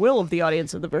milk the goodwill of the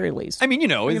audience at the very least. I mean, I'm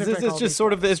gonna drink all it's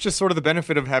these just sort of the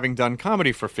benefit of having done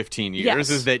comedy for 15 years Yes.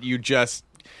 is that you just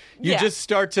Yeah.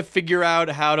 start to figure out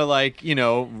how to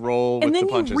roll with And then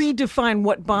the punches. you redefine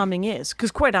what bombing is.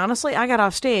 Because quite honestly, I got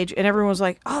off stage and everyone was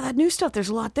like, "Oh, that new stuff. There's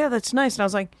a lot there. That's nice." And I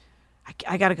was like,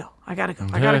 I gotta go. I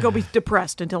gotta go be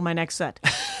depressed until my next set.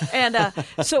 And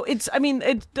so it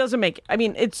doesn't make.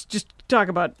 It's just talk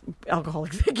about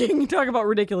alcoholic thinking. Talk about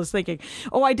ridiculous thinking.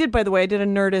 Oh, I did, by the way. I did a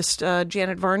Nerdist,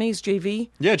 Janet Varney's JV.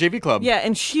 Yeah, JV Club. Yeah,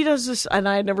 and she does this, and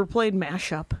I had never played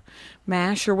MASH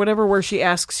or whatever, where she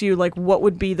asks you like, what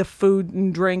would be the food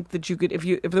and drink that you could,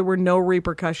 if there were no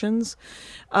repercussions,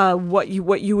 what you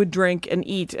would drink and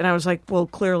eat. And I was like, well,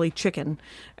 clearly chicken,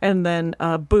 and then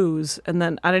booze, and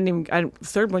then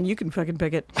third one you can fucking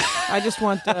pick it. I just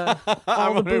want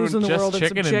all the booze in the just world and some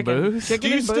chicken and chicken. booze?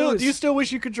 Chicken and booze. Do you still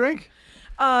wish you could drink?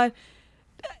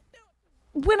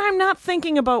 When I'm not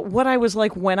thinking about what I was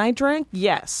like when I drank,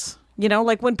 yes.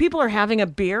 Like when people are having a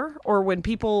beer, or when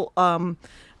people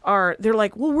they're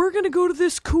like, well, we're going to go to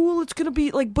this cool, it's going to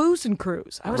be like booze and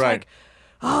cruise. I was Right. like,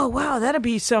 oh, wow, that'd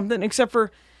be something. Except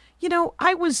for,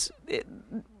 I was,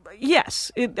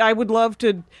 I would love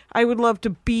to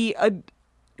be a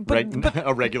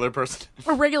regular person.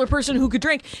 a regular person who could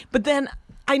drink, but then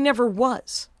I never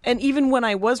was. And even when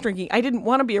I was drinking, I didn't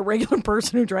want to be a regular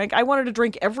person who drank. I wanted to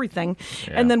drink everything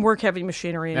and then work heavy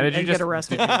machinery and get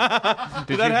arrested. Did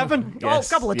that happen? Oh, a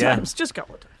couple of times. Just a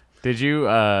couple of times. Did you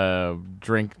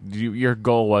drink? Your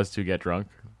goal was to get drunk?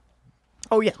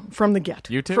 Oh, yeah, from the get.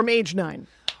 You too? From age 9.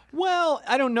 Well,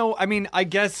 I don't know. I mean, I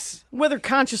guess. Whether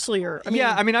consciously or...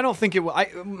 I don't think it.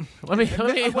 Let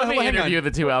me interview the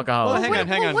two alcoholics. Well,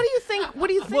 hang on. What do you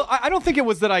think? Well, I don't think it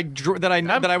was that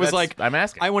I was like, I'm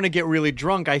asking. I want to get really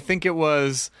drunk. I think it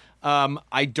was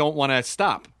I don't want to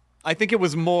stop. I think it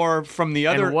was more from the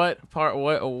other. And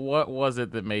what was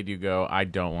it that made you go, I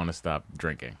don't want to stop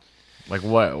drinking? Like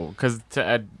what? Because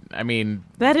that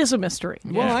is a mystery.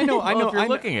 Well, I know. If you're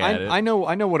looking at it, I know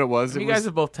what it was. You guys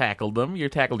have both tackled them. You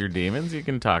tackled your demons. You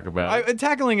can talk about it.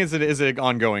 Tackling is an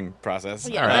ongoing process.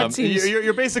 Yeah, that seems-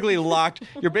 You're basically locked.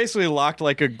 You're basically locked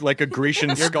like a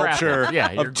Grecian sculpture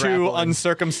you're of two grappling.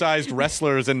 uncircumcised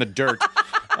wrestlers in the dirt.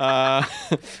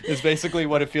 Is basically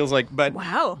what it feels like. But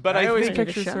Wow. But I always think,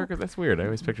 picture show. That's weird. I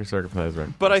always picture circumcised.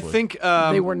 But I wrestlers. think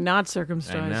They were not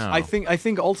circumcised. I know. I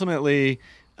think ultimately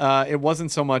it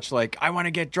wasn't so much like I want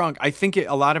to get drunk. I think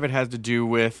a lot of it has to do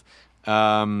with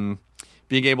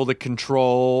being able to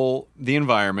control the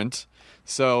environment.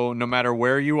 So no matter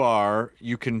where you are,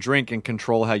 you can drink and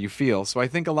control how you feel. So I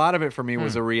think a lot of it for me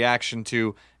was a reaction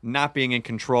to not being in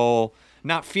control,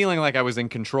 not feeling like I was in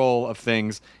control of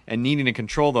things and needing to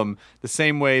control them the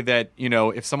same way that,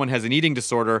 if someone has an eating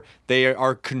disorder, they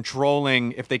are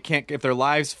controlling if their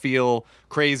lives feel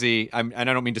crazy. And I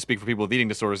don't mean to speak for people with eating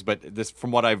disorders, but this,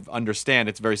 from what I understand,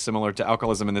 it's very similar to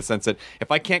alcoholism in the sense that if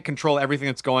I can't control everything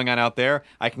that's going on out there,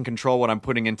 I can control what I'm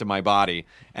putting into my body.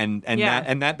 And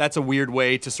that's a weird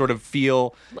way to sort of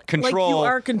feel control. Like you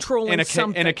are controlling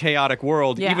something. In a chaotic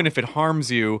world, Yeah. even if it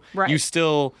harms you, Right. you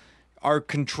still are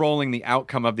controlling the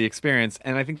outcome of the experience.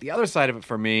 And I think the other side of it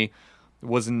for me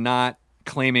was not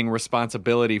claiming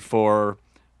responsibility for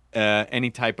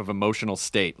any type of emotional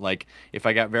state. Like if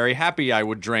I got very happy, I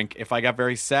would drink. If I got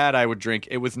very sad, I would drink.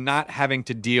 It was not having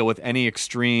to deal with any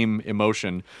extreme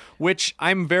emotion, which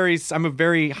I'm a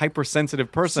very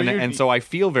hypersensitive person, and so I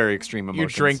feel very extreme you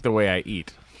emotions. drink the way I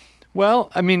eat.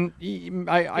 Well, I mean,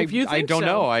 I think don't so.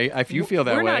 know. If you feel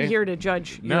that We're way, not here to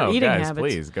judge your No, eating guys, habits.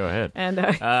 please go ahead. And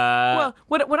well,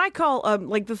 what I call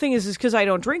like the thing is because I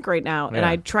don't drink right now and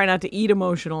I try not to eat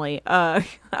emotionally.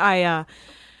 I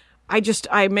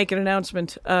I make an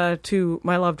announcement to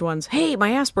my loved ones. Hey,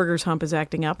 my Asperger's hump is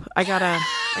acting up. I gotta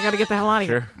get the hell out of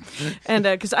here. And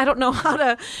because I don't know how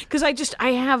to, because I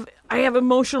have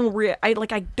emotional. I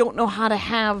don't know how to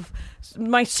have.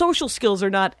 My social skills are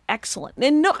not excellent,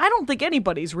 and no, I don't think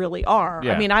anybody's really are.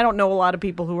 Yeah. I mean, I don't know a lot of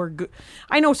people who are good.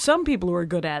 I know some people who are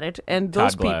good at it, and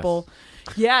those Todd Glass. people.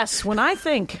 Yes, when I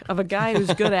think of a guy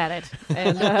who's good at it,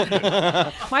 and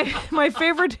my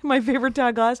favorite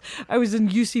Todd Glass, I was in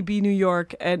UCB, New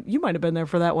York, and you might have been there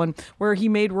for that one, where he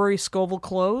made Rory Scovel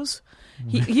close.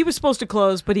 He was supposed to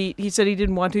close, but he said he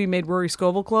didn't want to. He made Rory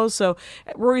Scovel close, so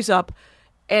Rory's up,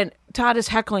 and Todd is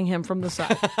heckling him from the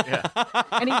side,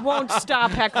 and he won't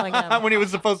stop heckling him. When he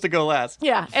was supposed to go last.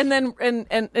 Yeah, and then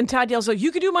and Todd yells,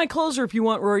 "You can do my closer if you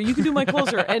want, Rory. You can do my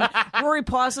closer." And Rory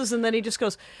pauses, and then he just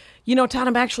goes, "You know, Todd,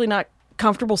 I'm actually not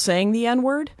comfortable saying the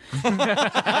N-word."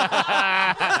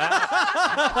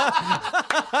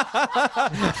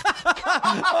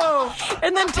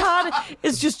 And then Todd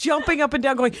is just jumping up and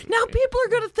down, going, "Now people are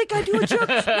going to think I do a joke.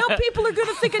 Now people are going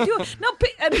to think I do it.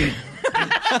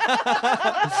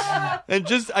 And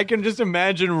I can just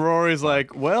imagine Rory's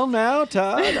like, well, now,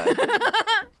 Todd.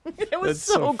 It was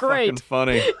That's so great. fucking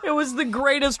funny. It was the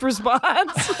greatest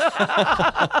response.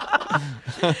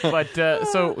 But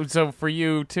so for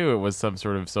you too, it was some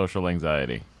sort of social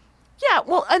anxiety. Yeah,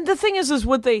 well, and the thing is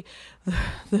what the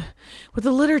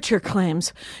literature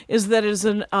claims is that it is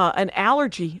an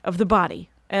allergy of the body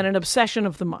and an obsession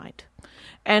of the mind.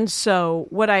 And so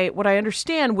what I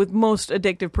understand with most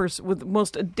with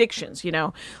most addictions, you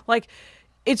know, like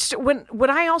it's what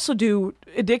I also do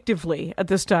addictively at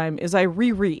this time is I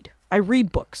reread. I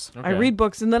read books. Okay. I read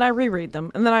books and then I reread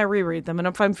them and then I reread them. And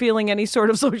if I'm feeling any sort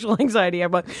of social anxiety,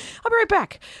 I'm like, I'll be right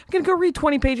back. I'm going to go read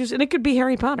 20 pages. And it could be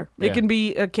Harry Potter. Yeah. It can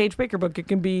be a Cage Baker book. It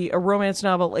can be a romance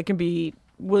novel. It can be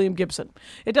William Gibson.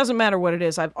 It doesn't matter what it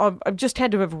is. I've just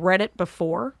had to have read it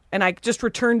before. And I just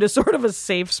returned to sort of a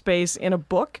safe space in a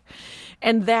book.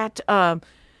 And that...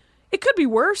 it could be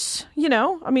worse, you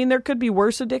know. I mean, there could be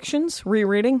worse addictions.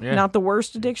 Rereading, not the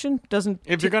worst addiction.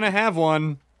 If you're going to have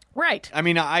one... Right. I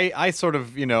mean, I sort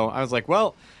of, you know, I was like,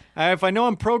 well, if I know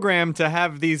I'm programmed to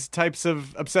have these types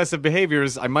of obsessive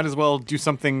behaviors, I might as well do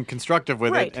something constructive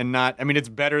with it and not, I mean, it's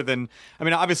better than, I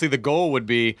mean, obviously the goal would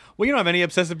be, well, you don't have any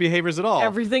obsessive behaviors at all.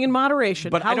 Everything in moderation.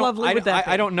 But How lovely would that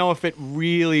be? I don't know if it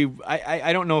really,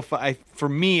 I don't know if for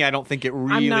me, I don't think it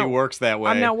really works that way.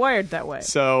 I'm not wired that way.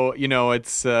 So, you know,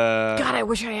 it's... God, I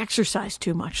wish I exercised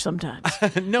too much sometimes.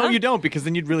 No, you don't, because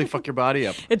then you'd really fuck your body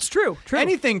up. It's true.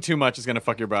 Anything too much is going to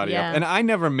fuck your body up. And I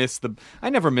never miss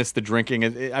the drinking.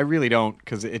 I really don't,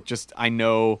 because it just, I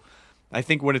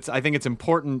think it's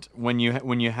important when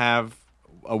you have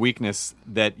a weakness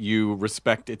that you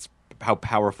respect how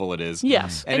powerful it is.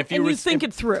 Yes. And if you think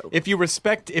it through. If you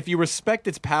respect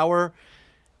its power,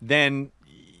 then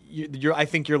I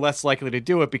think you're less likely to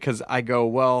do it, because I go,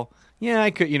 well, yeah,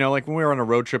 I could, you know, like when we were on a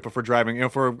road trip, if we're driving, you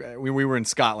know, we were in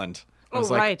Scotland. I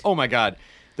was like, oh my God,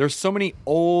 there's so many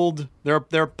there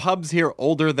are pubs here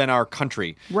older than our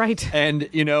country. Right. And,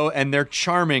 you know, and they're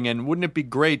charming, and wouldn't it be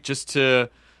great just to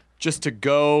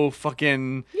go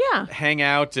fucking hang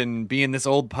out and be in this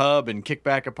old pub and kick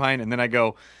back a pint? And then I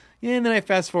go, yeah, and then I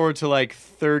fast forward to like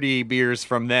 30 beers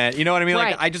from that. You know what I mean?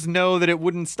 Right. Like, I just know that it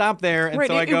wouldn't stop there, and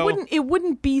so I go. It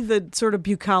wouldn't be the sort of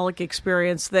bucolic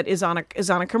experience that is on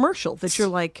a commercial that you're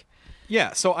like.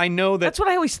 Yeah, so I know that. That's what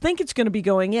I always think it's going to be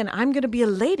going in. I'm going to be a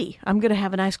lady. I'm going to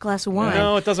have a nice glass of wine.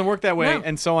 No, it doesn't work that way, No.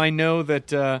 and so I know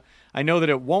that. I know that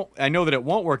it won't. I know that it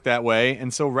won't work that way,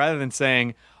 and so rather than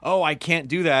saying, "Oh, I can't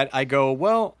do that," I go,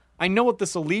 "Well, I know what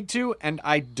this will lead to, and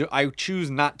I choose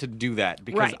not to do that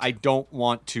because I don't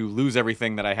want to lose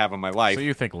everything that I have in my life." So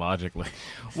you think logically.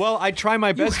 Well, I try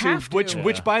my best have to.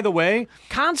 which by the way,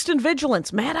 constant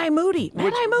vigilance, Mad Eye Moody.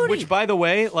 Which by the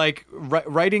way, like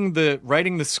writing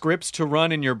the scripts to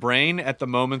run in your brain at the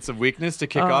moments of weakness to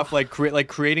kick off, like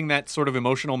creating that sort of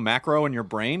emotional macro in your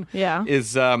brain,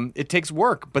 is it takes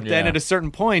work, but then at a certain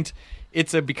point,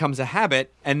 it becomes a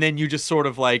habit, and then you just sort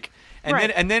of like.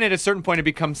 And then at a certain point, it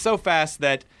becomes so fast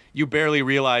that you barely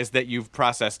realize that you've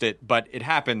processed it, but it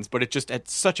happens. But it just at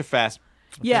such a fast.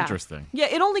 Interesting. Yeah,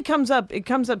 it only comes up. It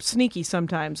comes up sneaky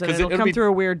sometimes, and it'll come through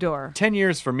a weird door. 10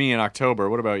 years for me in October.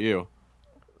 What about you?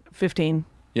 15.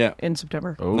 Yeah. In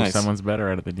September. Oh, nice. Someone's better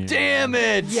at it than you. Damn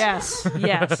it! Yes.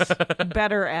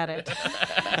 Better at it.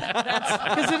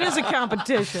 Because it is a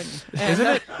competition. Isn't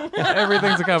it?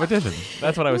 Everything's a competition.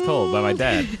 That's what I was told by my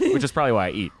dad, which is probably why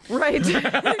I eat. Right.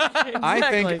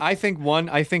 Exactly. I think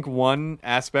one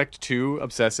aspect to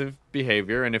obsessive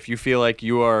behavior, and if you feel like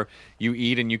you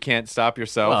eat and you can't stop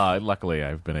yourself. Luckily,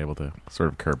 I've been able to sort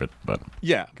of curb it, but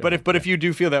yeah. But if you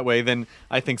do feel that way, then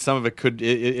I think some of it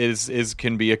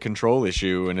can be a control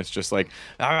issue, and it's just like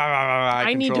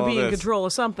I need to be in control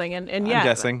of something, and I'm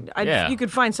guessing. You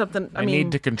could find something. I mean,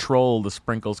 need to control the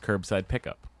Sprinkles curbside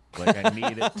pickup. Like I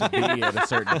need it to be at a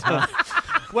certain time.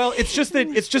 Well, it's just that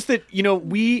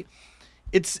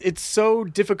it's so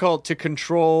difficult to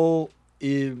control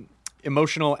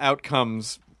emotional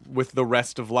outcomes with the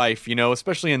rest of life,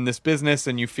 especially in this business,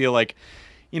 and you feel like,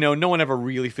 no one ever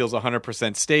really feels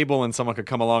 100% stable, and someone could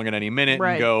come along at any minute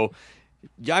and go,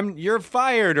 you're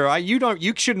fired, or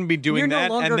you shouldn't be doing that.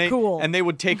 You're no longer cool. And they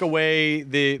would take away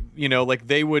they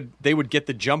would get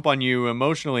the jump on you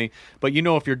emotionally. But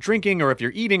if you're drinking or if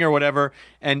you're eating or whatever,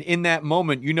 and in that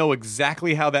moment,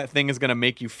 exactly how that thing is going to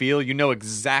make you feel. You know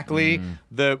exactly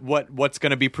what's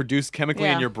going to be produced chemically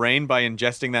in your brain by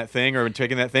ingesting that thing or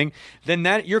taking that thing. Then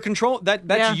that's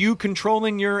you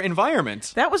controlling your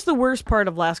environment. That was the worst part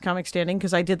of Last Comic Standing,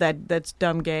 because I did that's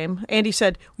dumb game. Andy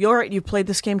said, "You're right. You've played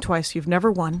this game twice. You've never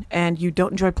won, and you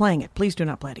don't enjoy playing it. Please do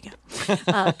not play it again."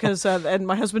 Because and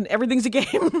my husband, everything's a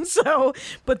game. So,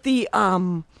 but the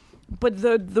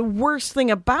worst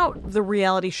thing about the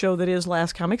reality show that is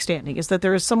Last Comic Standing is that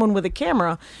there is someone with a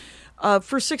camera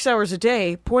for 6 hours a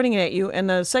day pointing it at you, and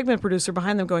the segment producer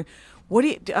behind them going, "What do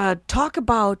you talk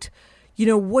about?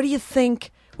 What do you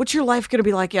think? What's your life going to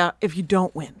be like if you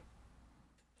don't win?"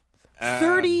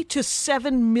 30 to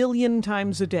 7 million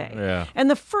times a day. Yeah. And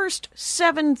the first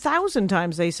 7,000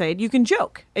 times they say it, you can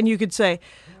joke. And you could say,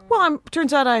 well,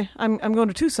 turns out I'm going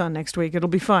to Tucson next week. It'll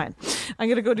be fine. I'm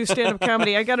going to go do stand-up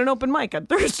comedy. I got an open mic on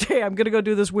Thursday. I'm going to go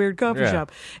do this weird coffee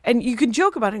shop. And you can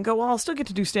joke about it and go, well, I'll still get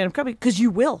to do stand-up comedy, because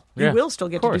you will. You will still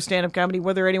get to do stand-up comedy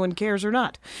whether anyone cares or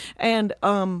not. And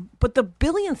but the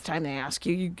billionth time they ask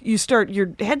you,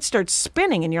 your head starts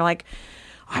spinning, and you're like,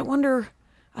 I wonder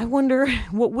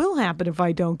what will happen if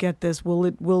I don't get this.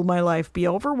 Will my life be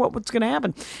over? What's going to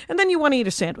happen? And then you want to eat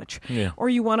a sandwich, or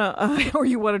you want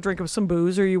to drink some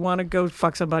booze, or you want to go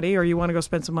fuck somebody, or you want to go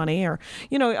spend some money, or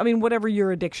whatever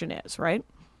your addiction is, right?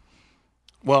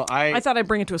 Well, I thought I'd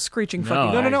bring it to a screeching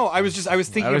fucking. No. I was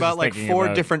thinking about like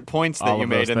four different points that you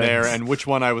made in there, and which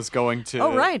one I was going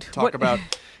to talk about,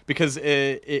 because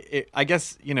I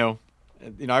guess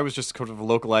I was just sort of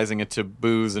localizing it to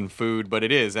booze and food, but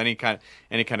it is any kind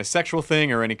of sexual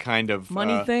thing, or any kind of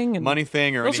money thing,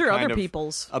 or those any are kind other of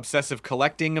people's obsessive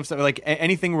collecting of stuff, like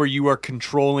anything where you are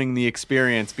controlling the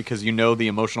experience because the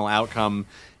emotional outcome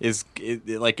is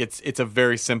it's a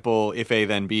very simple if A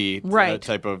then B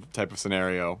type of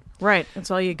scenario. Right, that's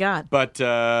all you got. But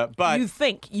you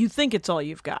think it's all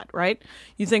you've got, right?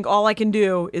 You think all I can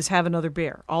do is have another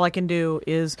beer. All I can do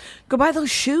is go buy those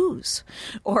shoes,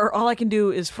 or all I can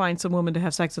do is find some woman to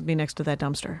have sex with me next to that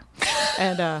dumpster,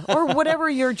 and or whatever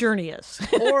your journey is,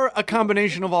 or a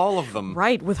combination of all of them.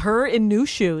 Right, with her in new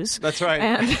shoes. That's right.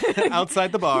 And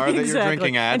outside the bar that you're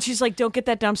drinking at, and she's like, "Don't get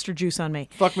that dumpster juice on me.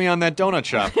 Fuck me on that donut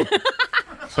shop."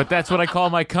 But that's what I call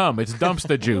my cum. It's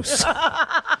dumpster juice.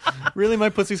 Really, my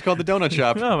pussy's called the donut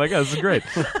shop. Oh my god, this is great.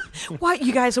 What,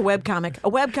 you guys? A webcomic?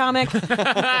 A webcomic?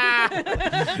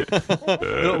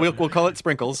 We'll call it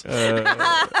Sprinkles.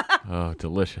 Oh,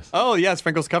 delicious. Oh yeah,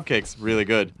 Sprinkles cupcakes, really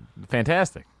good.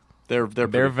 Fantastic. Their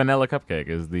vanilla cupcake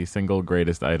is the single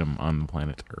greatest item on the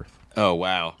planet Earth. Oh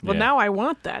wow. Well, now I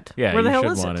want that. Yeah, where the hell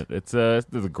should is want it? It's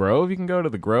the Grove. You can go to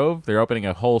the Grove. They're opening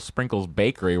a whole Sprinkles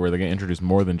bakery where they're going to introduce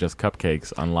more than just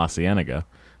cupcakes on La Cienega.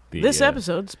 This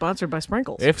episode sponsored by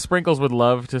Sprinkles. If Sprinkles would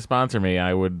love to sponsor me,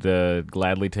 I would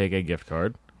gladly take a gift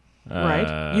card.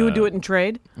 Right? You would do it in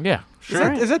trade? Yeah,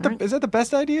 sure. Is that the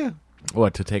best idea?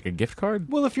 What, to take a gift card?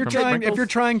 Well, if you're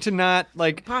trying to not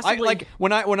like possibly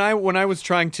when I was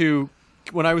trying to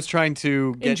get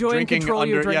enjoy drinking and control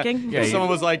under your drinking. Yeah, someone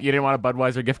was like, you didn't want a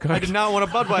Budweiser gift card? I did not want a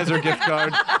Budweiser gift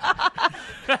card.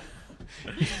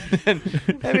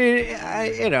 I mean,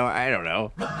 I don't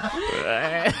know.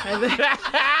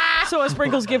 So a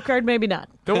Sprinkles gift card, maybe not.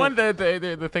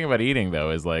 The thing about eating though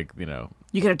is like you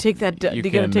gotta take that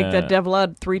that devil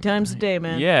out 3 times a day,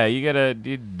 man. Yeah, you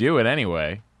do it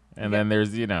anyway. And then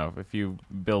there's, if you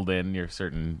build in your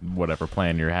certain whatever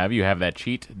plan you have that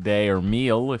cheat day or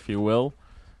meal, if you will.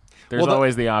 There's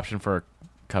always the option for a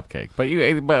cupcake. But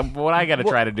what I got to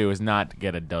try to do is not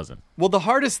get a dozen. Well, the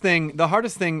hardest thing,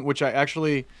 which I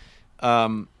actually,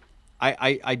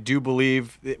 I do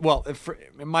believe. Well,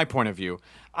 in my point of view,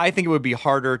 I think it would be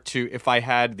harder if I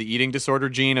had the eating disorder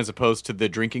gene as opposed to the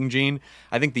drinking gene.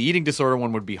 I think the eating disorder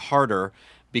one would be harder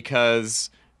because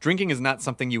drinking is not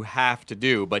something you have to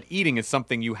do, but eating is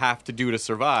something you have to do to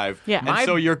survive. Yeah. And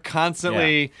so you're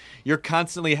constantly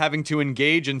having to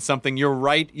engage in something. You're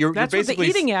right. You're That's basically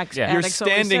what the eating addicts always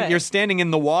say. You're standing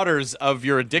in the waters of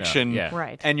your addiction,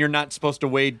 Right. and you're not supposed to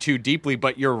wade too deeply,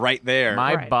 but you're right there.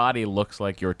 My body looks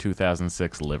like your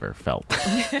 2006 liver felt.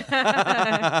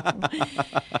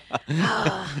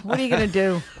 What are you gonna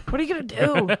do? What are you gonna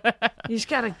do? You just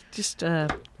gotta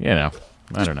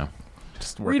I don't know.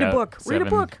 Just work Read a out book. Read a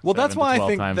book. Well, that's 7 to why I 12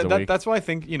 think times a week. that's why I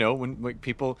think when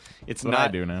people, it's That's what not.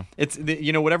 I do now. It's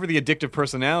whatever the addictive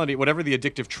personality, whatever the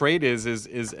addictive trait is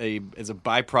a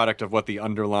byproduct of what the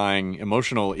underlying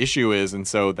emotional issue is, and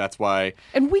so that's why.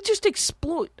 And we just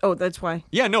exploit. Oh, that's why.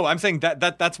 Yeah, no, I'm saying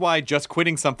that's why just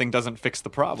quitting something doesn't fix the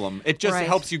problem. It just Right.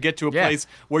 helps you get to a Yeah. place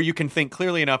where you can think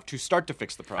clearly enough to start to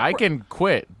fix the problem. I can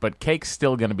quit, but cake's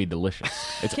still going to be delicious.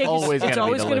 It's Cake always it's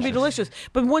always going to be delicious.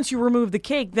 But once you remove the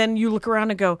cake, then you look around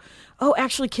and go, "Oh,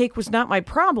 actually, cake was not my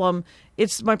problem.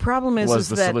 It's my problem is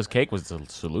that cake was the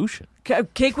solution.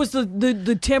 Cake was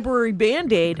the temporary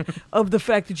Band-Aid of the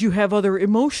fact that you have other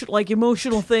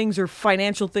emotional things or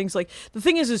financial things. Like the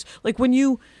thing is like when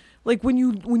you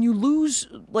lose,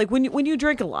 like when you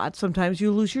drink a lot, sometimes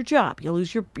you lose your job, you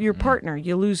lose your partner,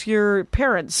 you lose your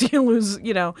parents, you lose,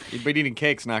 But eating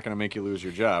cake's not going to make you lose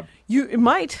your job. It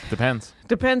might. Depends.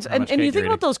 And much you cake think you're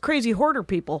about eating. those crazy hoarder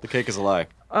people. The cake is a lie.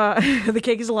 The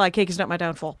cake is a lie. Cake is not my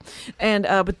downfall. And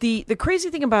but the crazy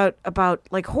thing about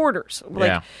like hoarders,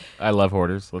 like I love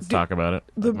hoarders. Let's talk about it.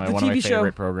 the one of my TV show-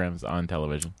 favorite programs on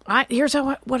television. here's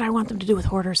what I want them to do with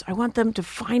hoarders. I want them to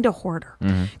find a hoarder,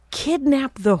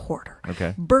 kidnap the hoarder,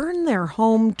 Okay. burn their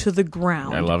home to the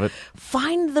ground. I love it.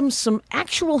 Find them some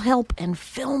actual help and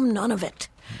film none of it.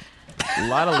 A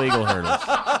lot of legal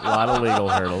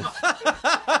hurdles.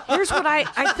 Here's what I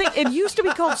think. It used to be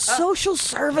called social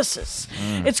services.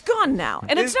 It's gone now,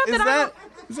 and it's not that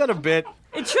Is that a bit?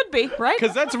 It should be, right?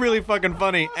 Because that's really fucking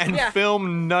funny. And Yeah.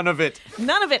 film none of it.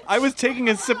 None of it. I was taking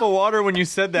a sip of water when you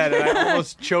said that, and I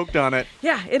almost choked on it.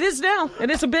 Yeah, it is now. It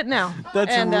is a bit now.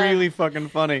 That's And, really fucking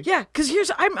funny. Yeah, because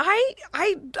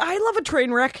I love a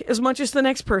train wreck as much as the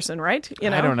next person, right?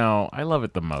 I don't know. I love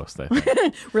it the most, I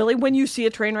think. Really, when you see a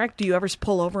train wreck, do you ever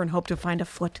pull over and hope to find a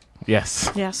foot?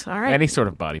 Yes. Yes. All right. Any sort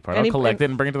of body part. Any- I'll collect it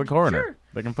and bring it to the coroner. Sure.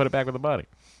 They can put it back with the body.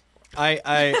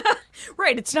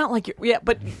 Right. It's not like you're. Yeah,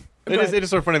 but It is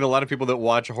sort of funny that a lot of people that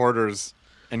watch Hoarders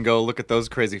and go, look at those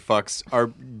crazy fucks, are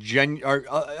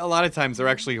a lot of times they're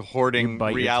actually hoarding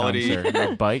reality. Your tongue, sir.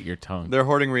 You bite your tongue. They're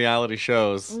hoarding reality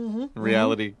shows,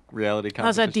 reality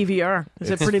how's that competitions. DVR? Is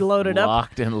it pretty loaded up?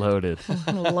 Locked and loaded.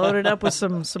 Loaded up with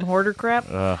some hoarder crap.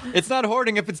 It's not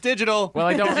hoarding if it's digital. Well,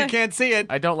 I don't- 'cause you can't see it.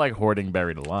 I don't like hoarding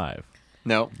buried alive,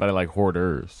 No, but I like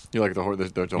hoarders. you like the Yeah,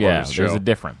 Hoarders show. there's a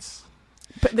difference.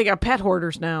 They got pet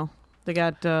hoarders now. They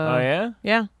got. Oh, yeah?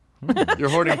 Yeah. You're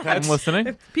hoarding I'm pets.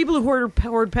 listening. People who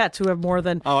hoard pets who have more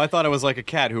than. Oh, I thought it was like a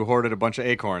cat who hoarded a bunch of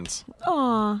acorns.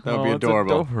 Aw. That would be Oh, it's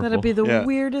adorable. That'd be the Yeah.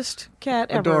 weirdest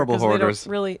cat ever. Adorable 'cause they don't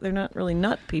hoarders. they're not really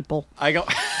nut people. I go.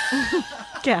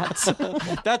 Cats.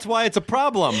 That's why it's a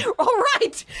problem. Oh,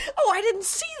 right. Oh, I didn't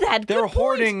see that. They're Good point.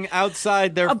 hoarding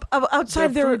outside their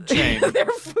outside their their food chain. their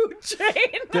food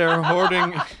chain. They're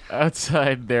hoarding.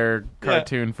 Outside their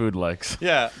cartoon food likes.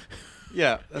 Yeah,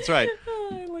 that's right.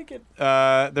 I like it.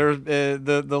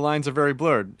 The lines are very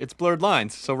blurred. It's blurred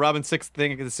lines. So Robin Sixth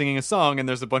is singing a song, and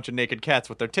there's a bunch of naked cats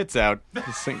with their tits out.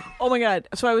 Oh my God!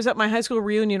 So I was at my high school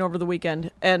reunion over the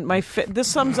weekend, and this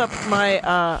sums up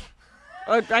my.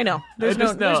 I know. There's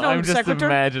no I'm just sequitur.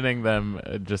 imagining them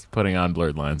just putting on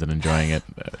blurred lines and enjoying it.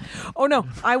 Oh no!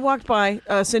 I walked by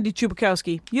Cindy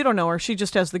Chubakowski. You don't know her. She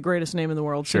just has the greatest name in the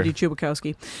world, Sure. Cindy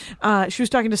Chubakowski. She was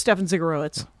talking to Stefan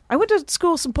Zigarowicz. I went to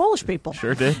school with some Polish people.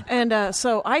 Sure did. And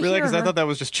so I Really? hear Because her. I thought that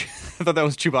was just I thought that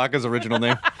was Chewbacca's original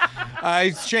name.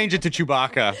 I changed it to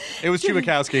Chewbacca. It was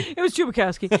Chubakowski. It was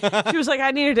Chubakowski. She was like,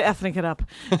 I needed to ethnic it up.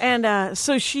 And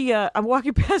so I'm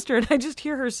walking past her, and I just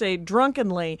hear her say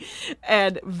drunkenly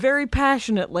and very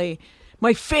passionately,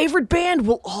 my favorite band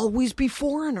will always be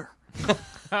Foreigner.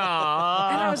 And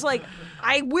I was like,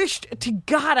 I wished to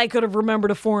God I could have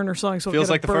remembered a Foreigner song. So Feels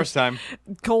like the first time.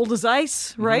 Cold as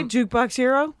Ice, right? Jukebox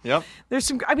Hero. Yep. There's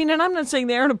some, and I'm not saying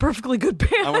they aren't a perfectly good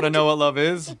band. I want to know what love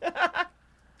is.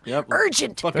 Yep.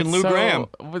 Urgent. Fucking That's Lou Graham.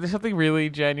 There's something really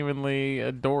genuinely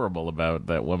adorable about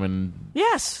that woman.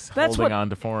 Yes, that's holding what. on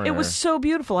to Foreigner. It was so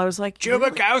beautiful. I was like,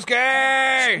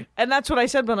 Chubakowski! and that's what I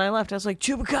said when I left. I was like,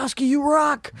 Chubakowski, you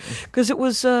rock, because it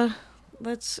was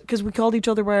That's because we called each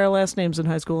other by our last names in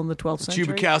high school in the 12th century.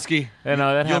 Chubukowski. No,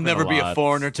 that You'll happened never a be a lot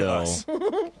foreigner to still. us.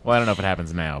 Well, I don't know if it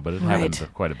happens now, but it happened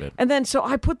quite a bit. And then, so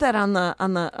I put that on the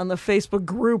Facebook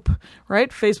group, right?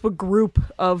 Facebook group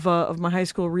of my high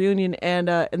school reunion, and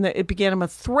it began a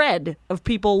thread of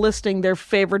people listing their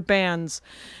favorite bands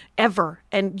ever.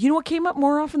 And you know what came up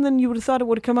more often than you would have thought it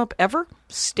would have come up ever?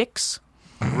 Styx.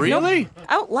 Really? Nope.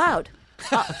 Out loud.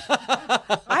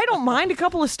 I don't mind a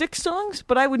couple of Styx songs,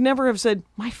 but I would never have said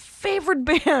my favorite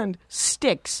band,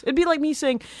 Styx. It'd be like me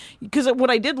saying, because what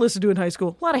I did listen to in high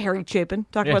school, a lot of Harry Chapin,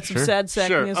 talk about some sad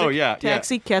sack music. Oh, yeah.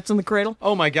 Taxi, Cats in the Cradle.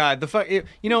 Oh, my God. The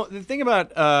thing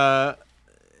about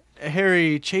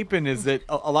Harry Chapin is that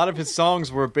a lot of his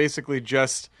songs were basically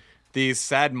just these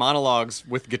sad monologues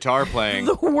with guitar playing.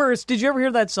 The worst. Did you ever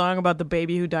hear that song about the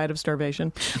baby who died of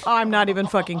starvation? Oh, I'm not even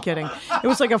fucking kidding. It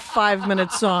was like a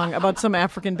 5-minute song about some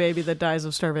African baby that dies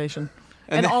of starvation.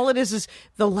 And all it is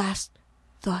the last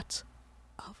thoughts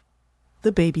of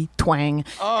the baby twang.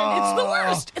 Oh. And it's the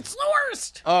worst. It's the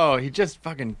worst. Oh, he just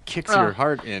fucking kicks your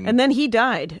heart in. And then he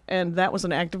died, and that was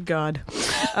an act of God.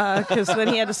 Because then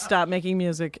he had to stop making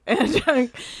music.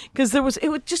 And because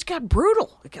it just got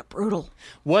brutal. It got brutal.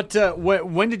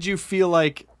 When did you feel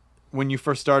like, when you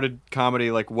first started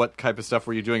comedy, like what type of stuff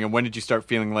were you doing, and when did you start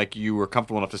feeling like you were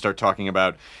comfortable enough to start talking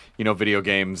about, video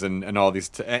games and all these,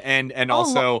 and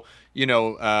also,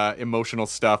 emotional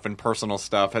stuff and personal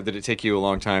stuff? Did it take you a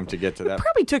long time to get to that? It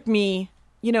probably took me,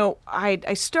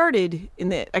 I started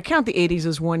I count the 80s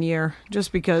as 1 year,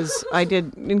 just because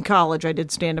in college, I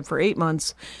did stand up for 8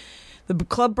 months. The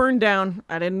club burned down.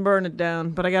 I didn't burn it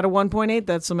down, but I got a 1.8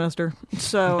 that semester.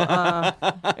 So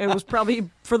it was probably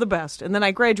for the best. And then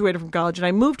I graduated from college, and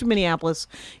I moved to Minneapolis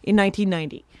in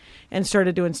 1990 and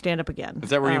started doing stand-up again.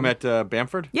 Is that where you met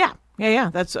Bamford? Yeah.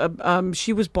 That's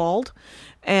she was bald,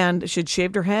 and she'd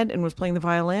shaved her head and was playing the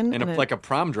violin. In like a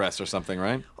prom dress or something,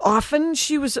 right? Often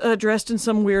she was dressed in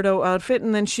some weirdo outfit,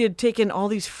 and then she had taken all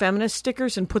these feminist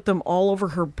stickers and put them all over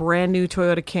her brand new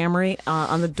Toyota Camry,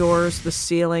 on the doors, the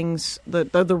ceilings,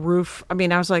 the roof. I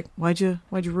mean, I was like, why'd you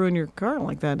ruin your car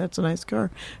like that? That's a nice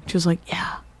car. And she was like,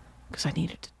 yeah, because I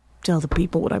needed to tell the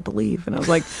people what I believe. And I was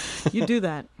like, you do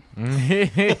that. Who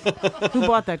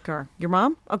bought that car? Your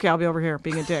mom? Okay, I'll be over here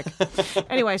being a dick.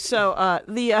 Anyway, so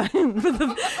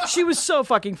she was so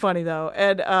fucking funny though,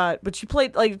 and but she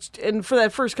played and for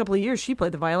that first couple of years she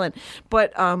played the violin.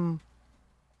 But I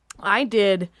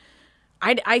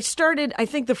started. I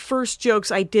think the first jokes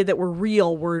I did that were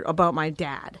real were about my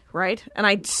dad, right? And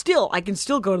I can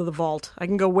still go to the vault. I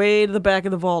can go way to the back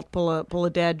of the vault, pull a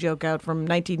dad joke out from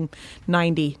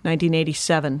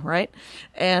 1987, right?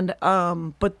 And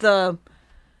but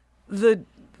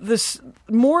this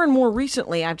more and more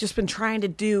recently, I've just been trying to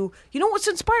do. What's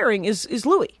inspiring is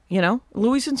Louis.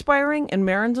 Louis inspiring and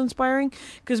Maron's inspiring,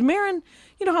 because Maron.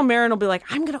 You know how Maron will be like,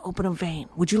 I'm going to open a vein.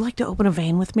 Would you like to open a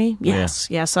vein with me? Yes.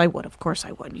 Yeah. Yes, I would. Of course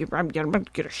I would. I'm going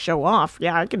to show off.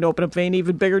 Yeah, I can open a vein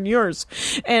even bigger than yours.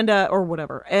 And, or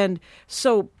whatever. And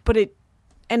so,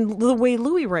 and the way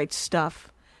Louis writes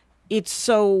stuff, it's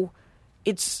like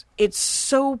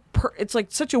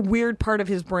such a weird part of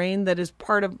his brain that is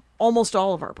part of almost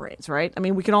all of our brains, right? I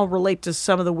mean, we can all relate to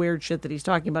some of the weird shit that he's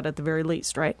talking about at the very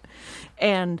least, right?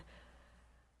 And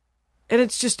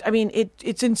it's just,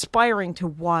 it's inspiring to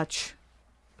watch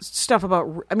stuff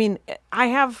about. I now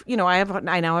have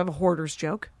a hoarder's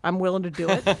joke. I'm willing to do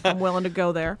it. I'm willing to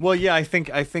go there. Well, yeah, I think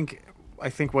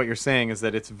what you're saying is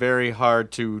that it's very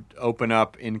hard to open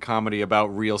up in comedy about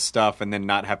real stuff and then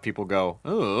not have people go,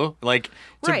 oh, or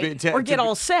get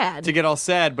all sad. To get all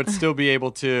sad, but still be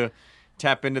able to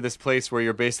tap into this place where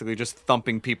you're basically just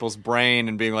thumping people's brain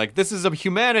and being like, this is a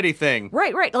humanity thing.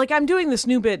 Right. Like I'm doing this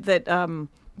new bit that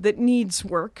needs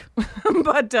work,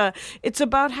 but it's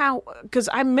about how, because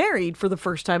I'm married for the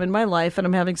first time in my life and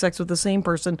I'm having sex with the same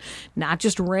person, not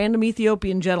just random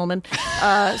Ethiopian gentleman.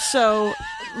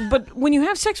 But when you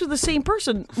have sex with the same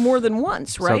person more than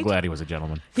once, right? So glad he was a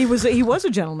gentleman. He was a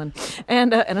gentleman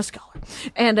and a scholar.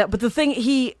 And but the thing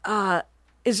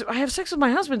is I have sex with my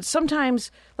husband.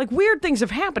 Sometimes, weird things have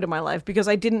happened in my life because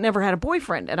I never had a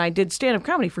boyfriend, and I did stand-up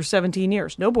comedy for 17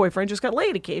 years. No boyfriend, just got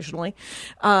laid occasionally.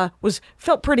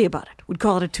 Felt pretty about it. Would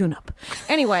call it a tune-up.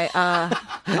 Anyway, oh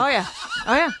yeah.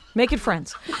 Make it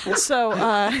friends. So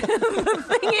the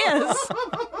thing is,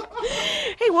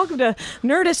 hey, welcome to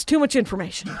Nerdist, Too Much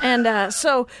Information. And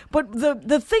but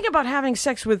the thing about having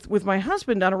sex with my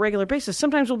husband on a regular basis,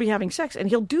 sometimes we'll be having sex and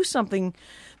he'll do something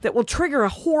that will trigger a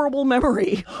horrible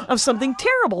memory of something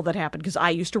terrible that happened, because I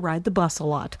used to ride the bus a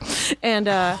lot. And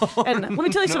let me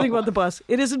tell you something about the bus.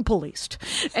 It isn't policed.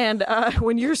 And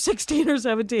when you're 16 or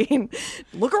 17,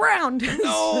 look around.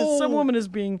 No. Some woman is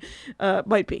being,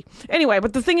 might be. Anyway,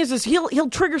 but the thing is he'll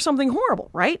trigger something horrible,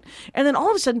 right? And then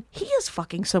all of a sudden, he is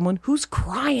fucking someone who's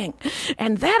crying.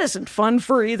 And that isn't fun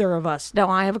for either of us. Now,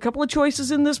 I have a couple of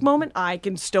choices in this moment. I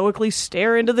can stoically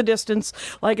stare into the distance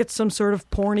like it's some sort of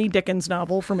porny Dickens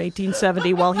novel from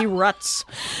 1870 while he ruts.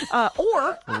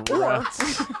 Or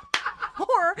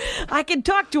I can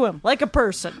talk to him like a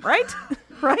person, right?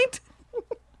 Right?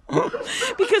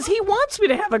 Because he wants me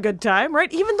to have a good time, right?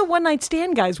 Even the one-night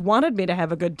stand guys wanted me to have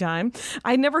a good time.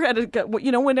 I never had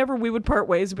whenever we would part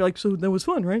ways, it'd be like, so that was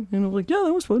fun, right? And I'm like, yeah,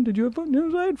 that was fun. Did you have fun?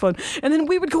 Yes, I had fun. And then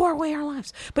we would go our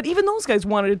lives. But even those guys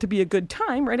wanted it to be a good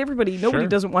time, right? Nobody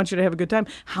doesn't want you to have a good time.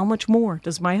 How much more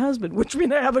does my husband want me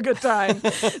to have a good time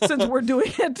since we're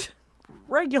doing it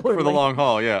regularly? For the long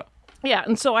haul, yeah. Yeah,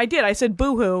 and so I did. I said,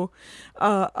 boo-hoo.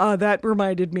 That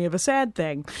reminded me of a sad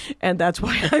thing, and that's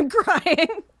why I'm crying.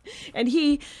 And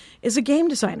he is a game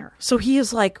designer. So he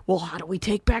is like, well, how do we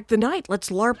take back the night?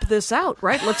 Let's LARP this out,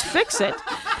 right? Let's fix it.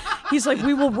 He's like,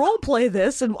 we will role play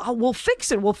this and we'll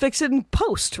fix it. We'll fix it in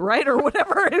post, right? Or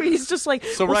whatever. And he's just like,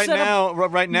 so right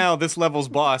now, this level's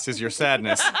boss is your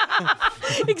sadness.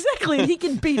 Exactly. And he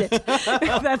can beat it.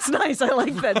 That's nice. I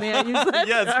like that, man. Use that.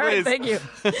 Yes, all right, thank you.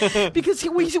 Because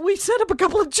we set up a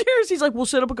couple of chairs. He's like, we'll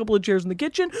set up a couple of chairs in the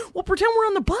kitchen. We'll pretend we're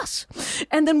on the bus.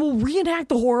 And then we'll reenact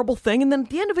the horrible thing. And then at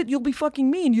the end of it, you'll be fucking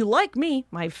me and you like me.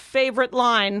 My favorite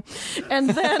line. And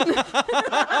then...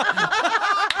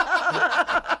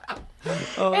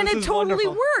 and it totally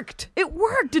worked. It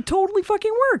worked. It totally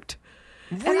fucking worked.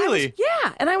 Really?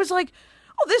 And I was like,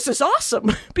 oh, this is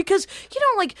awesome. Because,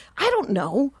 I don't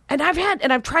know. And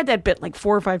I've tried that bit like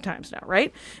 4 or 5 times now,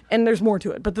 right? And there's more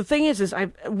to it. But the thing is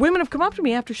women have come up to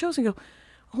me after shows and go,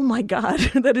 oh my God,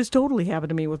 that has totally happened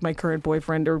to me with my current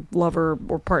boyfriend or lover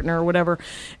or partner or whatever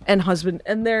and husband.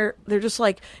 And they're just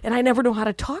like, and I never know how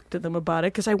to talk to them about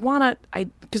it because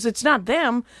because it's not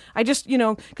them. I just,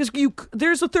 because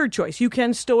there's a third choice. You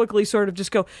can stoically sort of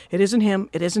just go, it isn't him.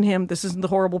 It isn't him. This isn't the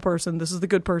horrible person. This is the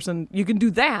good person. You can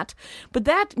do that. But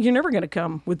that, you're never going to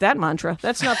come with that mantra.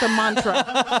 That's not the mantra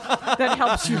that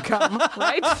helps you come,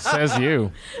 right? Says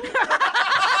you.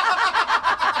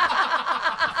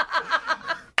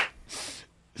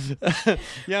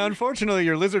 Yeah, unfortunately,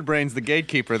 your lizard brain's the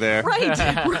gatekeeper there.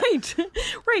 Right.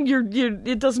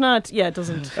 It does not. Yeah, it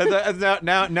doesn't.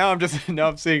 Now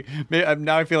I'm seeing.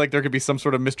 Now I feel like there could be some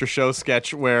sort of Mr. Show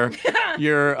sketch where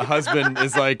your husband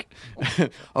is like,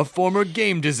 a former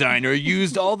game designer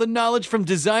used all the knowledge from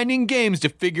designing games to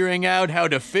figuring out how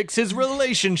to fix his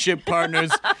relationship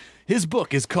partners. His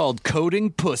book is called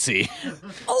Coding Pussy.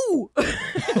 Oh!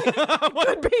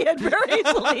 Could be it very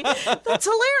easily. That's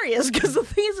hilarious because the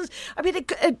thing is,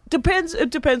 it depends.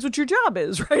 It depends what your job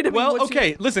is, right?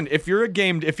 Listen. If you're a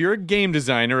game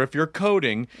designer, if you're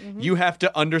coding, you have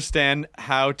to understand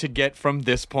how to get from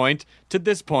this point to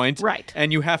this point, right?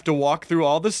 And you have to walk through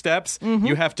all the steps.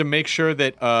 You have to make sure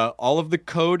that all of the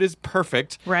code is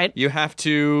perfect, right? You have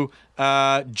to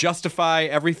justify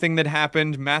everything that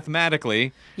happened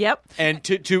mathematically. Yep. And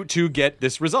to get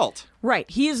this result. Right.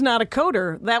 He is not a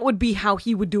coder. That would be how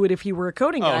he would do it if he were a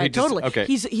coding guy. Totally. Okay.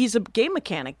 He's a game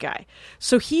mechanic guy.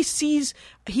 So he's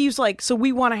like, so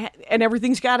we want to, and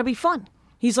everything's got to be fun.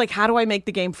 He's like, how do I make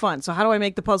the game fun? So how do I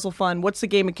make the puzzle fun? What's the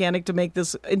game mechanic to make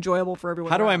this enjoyable for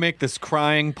everyone? How do I make this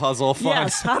crying puzzle fun?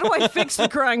 Yes. How do I fix the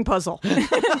crying puzzle?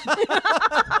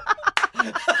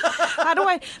 How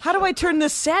do I turn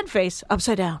this sad face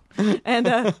upside down?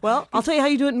 And well, I'll tell you how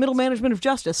you do it in Middle Management of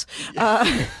Justice.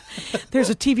 There's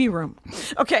a TV room.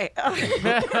 Okay.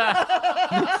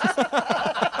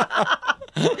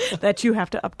 That you have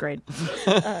to upgrade.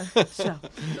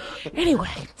 Anyway.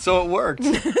 So it worked.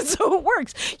 So it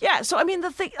works. Yeah. So what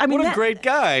a great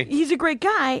guy. He's a great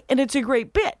guy, and it's a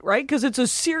great bit, right? Because it's a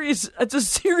serious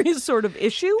sort of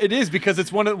issue. It is, because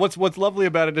it's one of what's lovely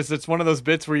about it is it's one of those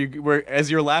bits where as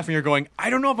you're laughing, you're going, I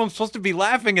don't know if I'm supposed to be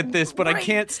laughing at this, but right. I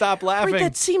can't stop laughing. Right,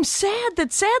 that seems sad.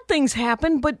 That sad things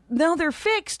happen, but now they're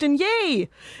fixed, and yay!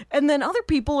 And then other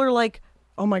people are like,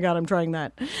 oh my God, I'm trying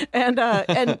that. And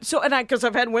because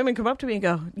I've had women come up to me and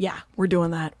go, yeah, we're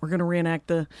doing that. We're going to reenact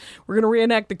the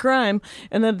crime.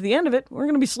 And then at the end of it, we're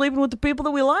going to be sleeping with the people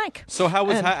that we like. So how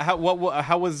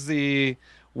was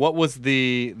what was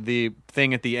the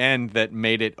thing at the end that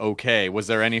made it okay? Was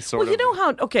there any sort Well, you know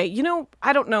how? Okay,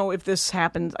 I don't know if this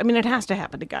happens. I mean, it has to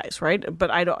happen to guys, right?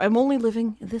 But I'm only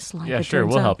living this life. Yeah, it sure, turns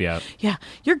we'll out. help you out. Yeah,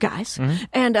 you're guys,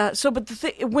 and but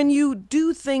when you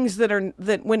do things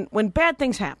when bad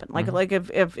things happen, like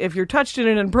if you're touched in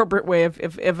an inappropriate way,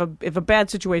 if a bad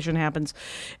situation happens,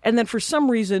 and then for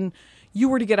some reason you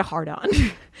were to get a hard-on,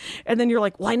 and then you're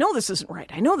like, well, I know this isn't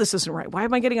right. Why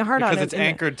am I getting a hard-on? Because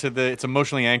it's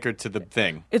emotionally anchored to the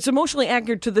thing. It's emotionally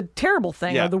anchored to the terrible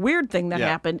thing or the weird thing that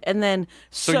happened, and then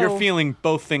so you're feeling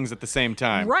both things at the same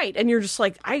time, right? And you're just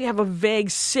like, I have a vague,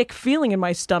 sick feeling in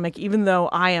my stomach, even though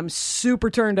I am super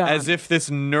turned on, as if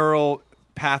this neural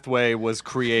pathway was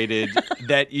created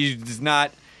that is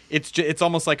not. It's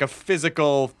almost like a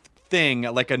physical thing,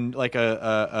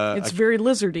 it's very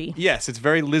lizardy. Yes, it's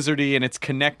very lizardy, and it's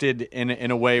connected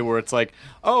in a way where it's like,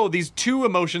 oh, these two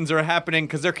emotions are happening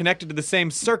because they're connected to the same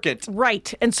circuit.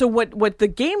 Right. And so what the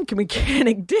game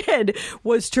mechanic did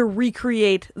was to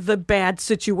recreate the bad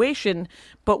situation,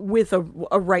 but with a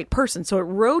right person. So it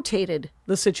rotated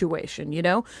the situation,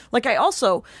 Like I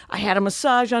had a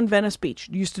massage on Venice Beach.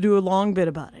 Used to do a long bit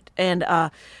about it. And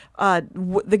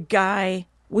the guy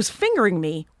was fingering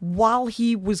me while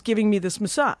he was giving me this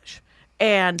massage.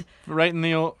 And right in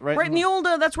the old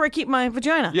that's where I keep my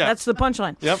vagina. Yeah. That's the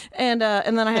punchline. Yep. And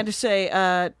then I had to say,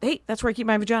 hey, that's where I keep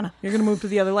my vagina. You're going to move to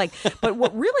the other leg. But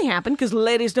what really happened, because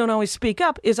ladies don't always speak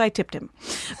up, is I tipped him.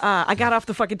 I got off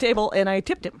the fucking table and I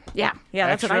tipped him. Yeah,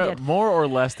 that's what I did. More or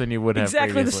less than you would have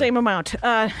exactly previously. the same amount.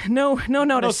 No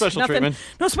notice. No special treatment.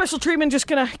 No special treatment. Just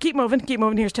gonna keep moving.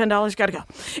 Here's $10. Gotta go.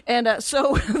 And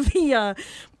so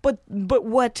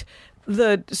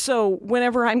so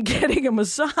whenever I'm getting a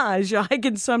massage, I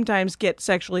can sometimes get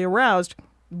sexually aroused.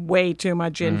 Way too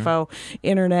much info,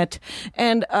 internet,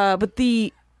 and but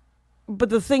the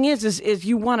thing is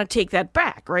you want to take that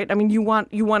back, right? I mean, you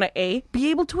want to A, be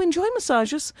able to enjoy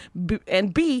massages,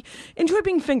 and B, enjoy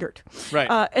being fingered,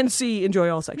 right? And C, enjoy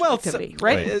all sexual activity,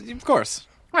 right? Of course.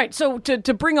 Right, so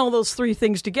to bring all those three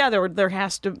things together, there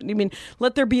has to,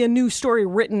 let there be a new story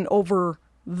written over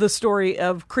the story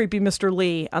of creepy Mr.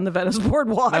 Lee on the Venice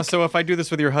Boardwalk. Now, so if I do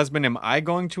this with your husband, am I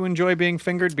going to enjoy being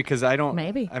fingered? Because I don't.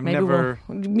 Maybe. Never.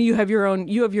 You have your own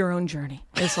journey.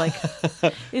 It's like,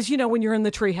 when you're in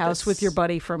the treehouse with your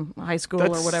buddy from high school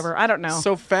or whatever. I don't know.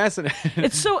 So fascinating.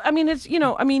 It's so.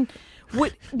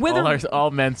 Whether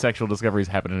all men's sexual discoveries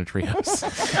happen in a treehouse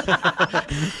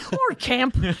or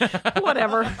camp,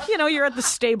 whatever. You're at the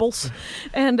stables,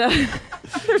 and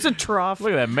there's a trough.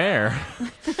 Look at that mare.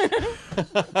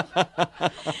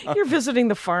 You're visiting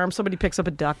the farm. Somebody picks up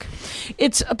a duck.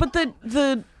 Let's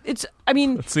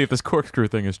see if this corkscrew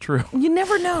thing is true. You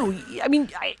never know. I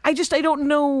don't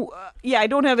know. I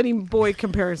don't have any boy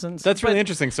comparisons. That's really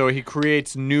interesting. So he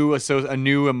creates new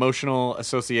emotional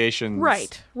associations.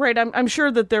 Right. I'm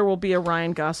sure that there will be a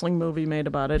Ryan Gosling movie made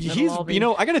about it.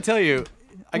 I got to tell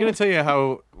you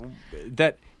how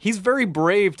that he's very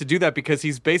brave to do that, because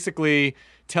he's basically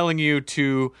telling you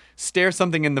to stare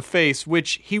something in the face,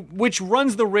 which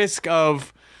runs the risk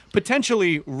of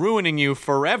potentially ruining you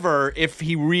forever if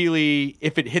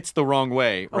it hits the wrong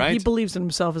way, right? He believes in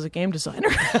himself as a game designer.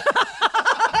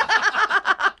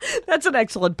 That's an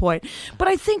excellent point. But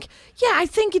I think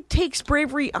it takes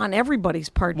bravery on everybody's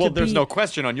part. Well, there's no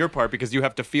question on your part, because you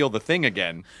have to feel the thing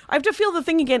again. I have to feel the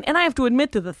thing again, and I have to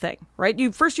admit to the thing, right?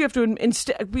 You have to,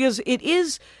 because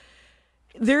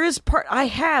I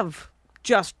have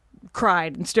just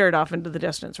cried and stared off into the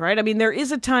distance, right? I mean, there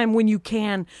is a time when you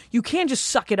can just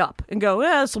suck it up and go,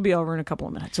 this will be over in a couple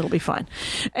of minutes. It'll be fine.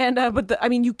 And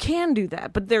you can do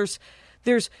that. But there's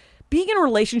being in a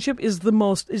relationship is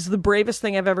the bravest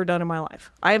thing I've ever done in my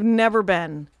life. I have never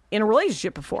been in a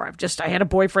relationship before. I had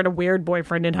a weird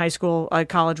boyfriend in high school,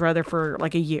 college rather, for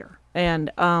like a year.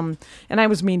 And I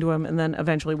was mean to him, and then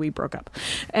eventually we broke up.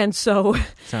 And so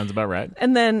sounds about right.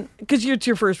 And then, because it's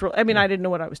your first, I didn't know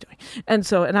what I was doing, and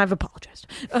I've apologized.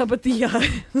 But the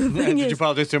thing did you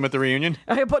apologize to him at the reunion?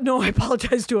 I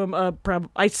apologized to him.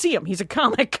 I see him; he's a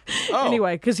comic. Oh.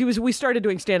 Anyway, because we started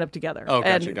doing stand up together. Oh,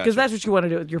 gotcha. Because that's what you want to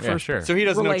do with your first. Sure. So he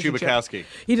doesn't know Chubakowski.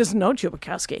 He doesn't know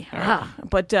Chubakowski. Right.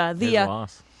 But His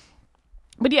loss.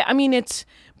 But yeah,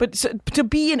 But to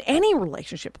be in any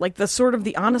relationship, like the sort of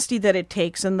the honesty that it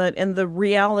takes and the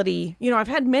reality, I've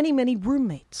had many, many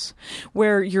roommates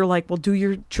where you're like, well, do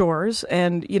your chores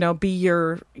and, you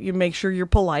make sure you're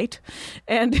polite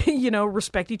and,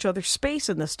 respect each other's space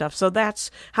and this stuff. So that's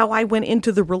how I went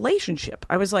into the relationship.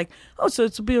 I was like, oh, so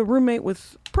it's to be a roommate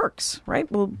with perks, right?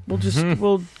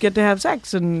 We'll get to have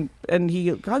sex and he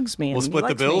hugs me. We'll and split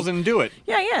the bills and do it.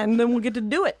 Yeah, and then we'll get to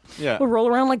do it. Yeah. We'll roll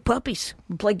around like puppies,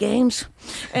 we'll play games,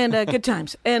 and good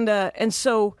times. And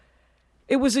so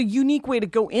it was a unique way to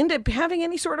go into having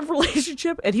any sort of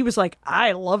relationship. And he was like,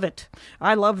 I love it.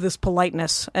 I love this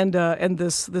politeness and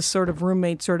this sort of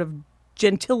roommate sort of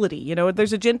gentility.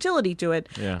 There's a gentility to it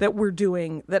that we're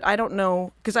doing that I don't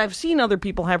know, because I've seen other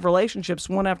people have relationships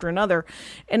one after another,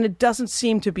 and it doesn't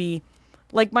seem to be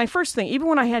like my first thing. Even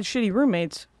when I had shitty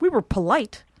roommates, we were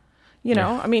polite.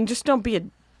 I mean, just don't be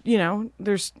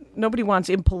there's nobody wants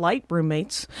impolite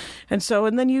roommates. And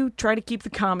then you try to keep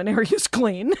the common areas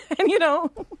clean and,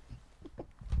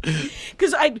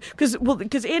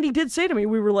 because Andy did say to me,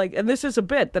 we were like, and this is a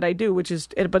bit that I do,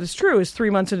 but it's true, is 3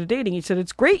 months into dating. He said,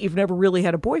 it's great you've never really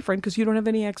had a boyfriend because you don't have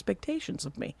any expectations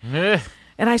of me.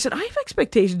 And I said, I have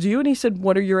expectations of you. And he said,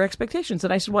 what are your expectations?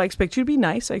 And I said, well, I expect you to be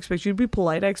nice. I expect you to be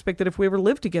polite. I expect that if we ever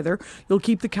live together, you'll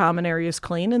keep the common areas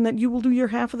clean and that you will do your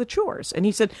half of the chores. And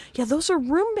he said, yeah, those are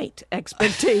roommate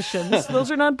expectations. Those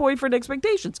are not boyfriend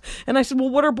expectations. And I said, well,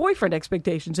 what are boyfriend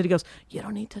expectations? And he goes, you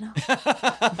don't need to know.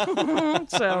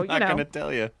 So, I'm not going to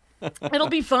tell you. It'll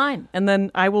be fine. And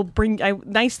then I will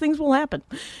nice things will happen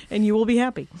and you will be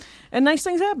happy. And nice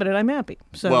things happen and I'm happy.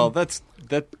 So well, that's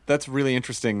really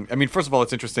interesting. I mean, first of all,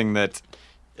 it's interesting that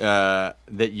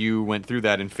you went through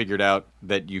that and figured out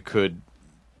that you could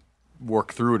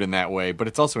work through it in that way. But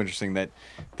it's also interesting that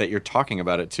you're talking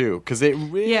about it too, because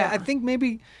I think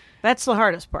maybe that's the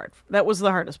hardest part. That was the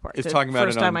hardest part. It's talking about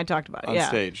first it time I talked about it on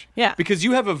stage. Yeah, because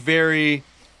you have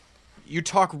you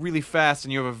talk really fast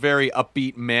and you have a very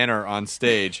upbeat manner on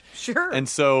stage. Sure. And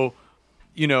so,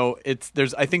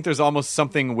 I think there's almost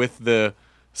something with the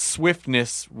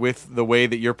swiftness with the way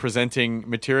that you're presenting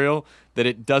material that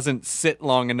it doesn't sit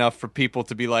long enough for people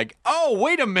to be like, oh,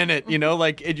 wait a minute,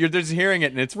 you're just hearing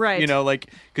it and it's right.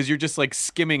 Because you're just like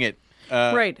skimming it.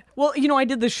 Right. Well, I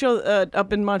did this show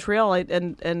up in Montreal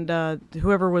and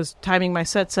whoever was timing my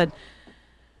set said,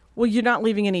 well, you're not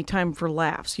leaving any time for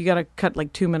laughs. You got to cut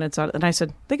like 2 minutes out. And I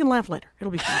said, they can laugh later. It'll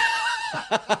be fine.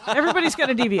 Everybody's got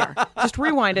a DVR. Just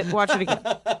rewind it and watch it again.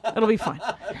 It'll be fine.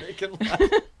 They can laugh.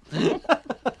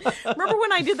 Remember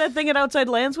when I did that thing at Outside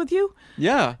Lands with you?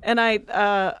 Yeah. And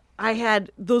I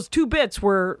had those two bits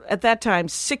were at that time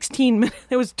 16 minutes.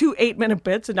 It was 2 8-minute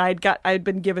bits, and I had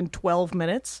been given 12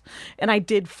 minutes, and I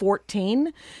did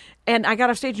 14. And I got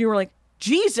off stage, and you were like,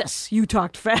 Jesus, you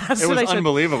talked fast. It was and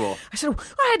unbelievable. I said,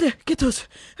 I had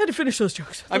to finish those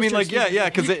jokes.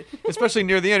 Because especially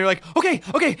near the end, you're like, okay,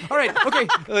 all right, okay.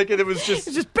 Like, it was just...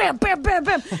 It's just bam, bam, bam,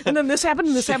 bam. And then this happened,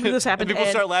 and this happened, and this happened. And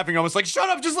people start laughing, almost like, shut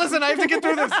up, just listen, I have to get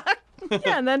through this.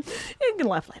 Yeah, and then you can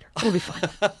laugh later. It'll be fine.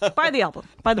 Buy the album.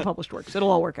 Buy the published works. It'll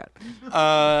all work out.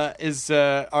 Are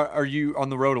you on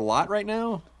the road a lot right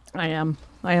now? I am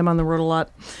on the road a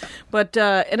lot, but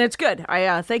and it's good.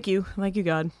 I thank you,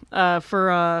 God,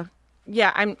 for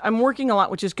I'm working a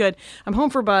lot, which is good. I'm home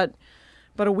for about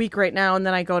a week right now, and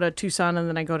then I go to Tucson, and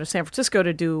then I go to San Francisco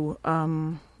to do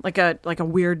like a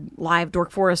weird live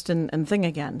Dork Forest and thing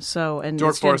again. So and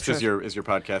Dork Forest is your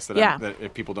podcast that, that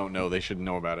if people don't know, they should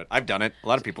know about it. I've done it. A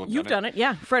lot of people have You've done it.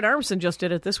 Yeah. Fred Armisen just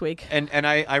did it this week. And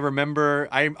I remember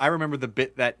the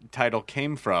bit that title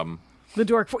came from. The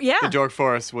Dork Forest, yeah. The Dork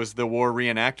Forest was the war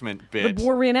reenactment bit. The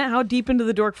war reenact. How deep into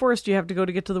the Dork Forest do you have to go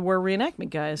to get to the war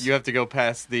reenactment, guys? You have to go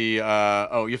past the.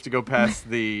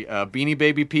 Beanie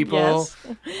Baby people. Yes.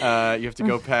 You have to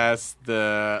go past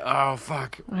the. Oh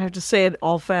fuck! I have to say it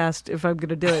all fast if I'm going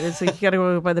to do it. It's like you got to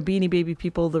go by the Beanie Baby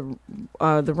people, the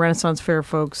Renaissance Fair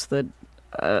folks,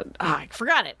 I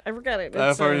forgot it.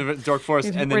 It's Dork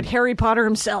Forest, and then Harry Potter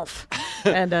himself,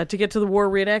 and to get to the war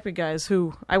reenactment guys,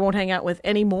 who I won't hang out with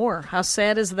anymore. How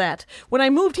sad is that? When I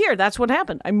moved here, that's what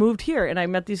happened. I moved here, and I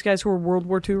met these guys who were World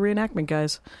War II reenactment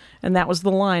guys, and that was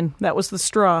the line. That was the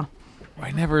straw.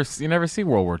 You never see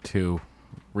World War II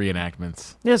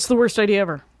reenactments. Yeah, it's the worst idea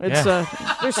ever. It's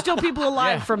there's still people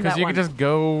alive from that one. Because you one. could just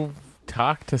go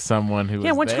talk to someone who was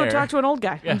why don't you there. go talk to an old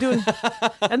guy? Yeah. I'm doing,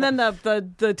 and then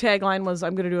the tagline was,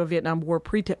 I'm going to do a Vietnam War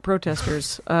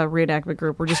protesters reenactment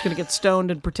group. We're just going to get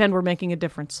stoned and pretend we're making a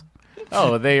difference.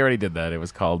 Oh, they already did that. It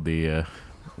was called the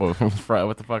what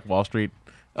the fuck, Wall Street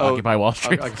Occupy Wall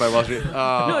Street. Occupy Wall Street.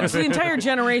 No, it's the entire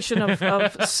generation of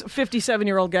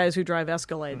 57-year-old guys who drive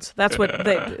Escalades. That's what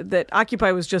that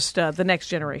Occupy was just the next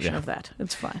generation of that.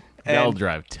 It's fine. They'll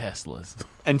drive Teslas.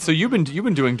 And so you've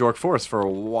been doing Dork Forest for a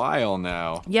while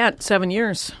now. Yeah, 7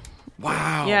 years.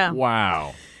 Wow. Yeah.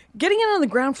 Wow. Getting in on the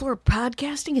ground floor of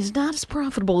podcasting is not as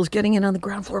profitable as getting in on the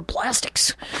ground floor of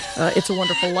plastics. It's a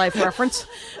Wonderful Life reference.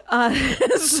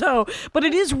 But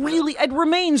it is really, it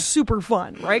remains super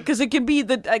fun, right? Because it can be,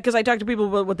 because I talk to people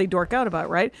about what they dork out about,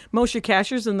 right? Moshe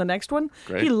Kasher's in the next one.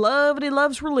 Great. He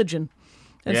loves religion.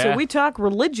 And so we talk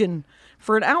religion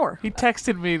for an hour. He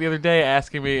texted me the other day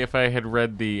asking me if I had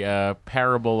read the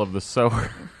parable of the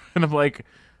sower. And I'm like,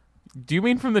 do you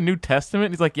mean from the New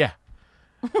Testament? He's like, yeah.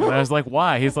 And I was like,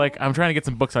 why? He's like, I'm trying to get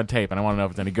some books on tape, and I want to know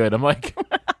if it's any good. I'm like,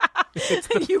 it's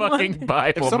the fucking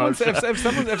Bible.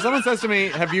 If someone says to me,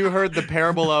 have you heard the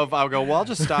parable of, I'll go, well, I'll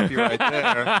just stop you right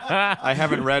there. I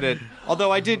haven't read it.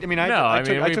 Although I did, I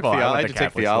took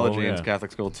take theology in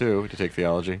Catholic school, too, to take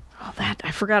theology. Oh,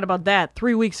 I forgot about that.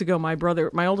 3 weeks ago, my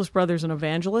oldest brother's an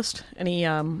evangelist, and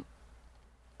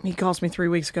he calls me 3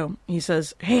 weeks ago. He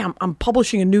says, hey, I'm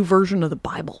publishing a new version of the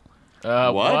Bible.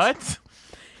 What?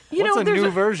 What's a new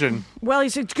version? Well, he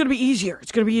said it's going to be easier.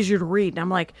 It's going to be easier to read. And I'm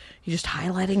like, you're just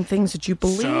highlighting things that you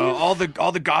believe. So all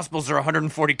the Gospels are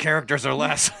 140 characters or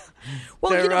less.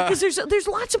 Well, because there's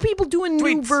lots of people doing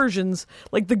new versions,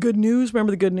 like the Good News.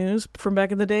 Remember the Good News from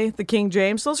back in the day, the King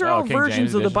James. Those are all King versions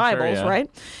James of the edition, Bibles, sure, yeah.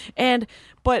 right?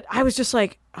 But I was just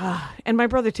like, and my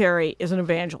brother Terry is an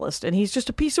evangelist, and he's just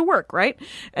a piece of work, right?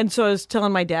 And so I was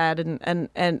telling my dad,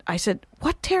 and I said,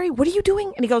 "What, Terry? What are you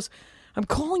doing?" And he goes, I'm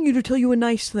calling you to tell you a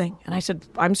nice thing. And I said,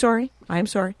 I'm sorry.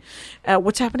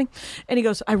 What's happening? And he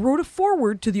goes, I wrote a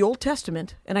foreword to the Old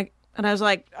Testament. And I was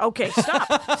like, okay,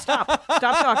 stop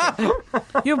talking.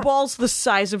 You have balls the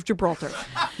size of Gibraltar.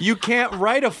 You can't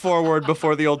write a foreword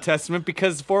before the Old Testament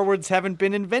because forewords haven't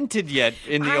been invented yet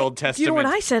in the Old Testament. You know what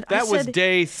I said? That was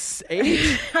day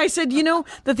 8. I said, you know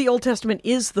that the Old Testament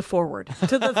is the foreword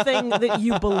to the thing that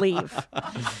you believe.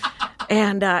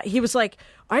 And he was like,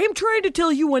 I am trying to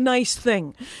tell you a nice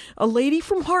thing. A lady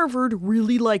from Harvard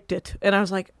really liked it. And I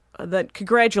was like,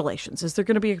 congratulations. Is there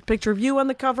going to be a picture of you on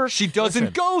the cover? She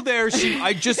doesn't go there. She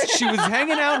was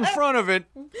hanging out in front of it.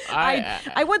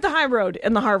 I went the high road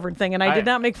in the Harvard thing, and I did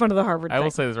not make fun of the Harvard thing. I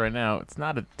will say this right now. It's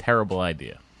not a terrible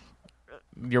idea.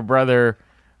 Your brother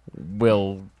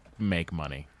will make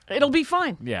money. It'll be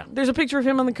fine. Yeah. There's a picture of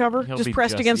him on the cover, just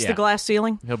pressed against the glass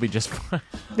ceiling. He'll be just fine.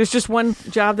 There's just one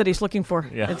job that he's looking for.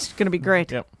 Yeah. It's going to be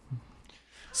great. Yep.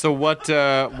 So what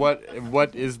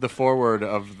is the foreword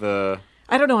of the...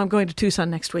 I don't know. I'm going to Tucson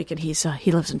next week, and he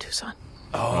lives in Tucson.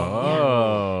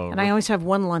 Oh. Yeah. And I always have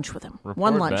one lunch with him.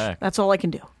 One lunch. Back. That's all I can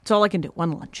do. That's all I can do.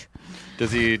 One lunch.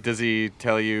 Does he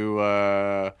tell you...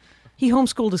 He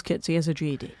homeschooled his kids. He has a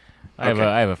GED. I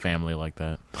have a family like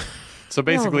that. So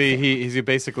basically, he's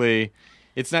basically,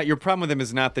 it's not, your problem with him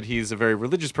is not that he's a very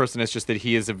religious person, it's just that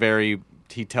he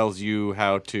tells you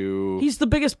how to... He's the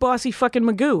biggest bossy fucking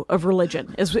magoo of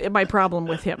religion, is my problem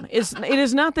with him. It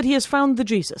is not that he has found the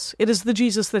Jesus. It is the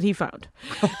Jesus that he found.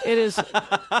 It is...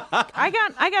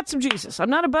 I got some Jesus. I'm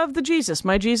not above the Jesus.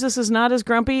 My Jesus is not as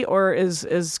grumpy or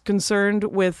is concerned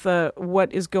with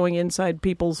what is going inside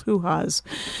people's hoo-has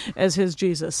as his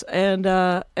Jesus. And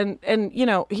you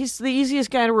know, he's the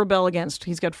easiest guy to rebel against.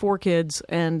 He's got 4 kids,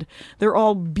 and they're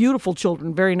all beautiful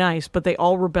children, very nice, but they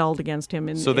all rebelled against him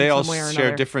in some way or another.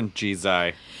 Share different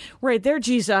Jesus. Right, they're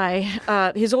Jesus.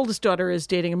 His oldest daughter is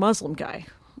dating a Muslim guy,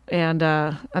 and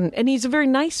he's a very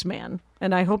nice man.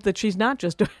 And I hope that she's not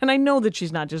just, and I know that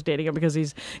she's not just dating him because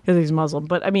he's Muslim.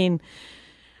 But I mean,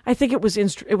 I think it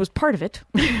was part of it.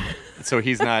 So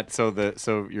he's not.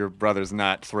 So your brother's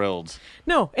not thrilled.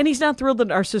 No, and he's not thrilled that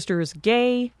our sister is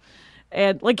gay.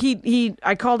 And like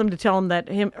I called him to tell him that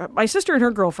my sister and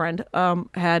her girlfriend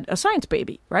had a science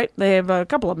baby, right? They have a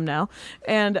couple of them now,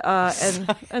 and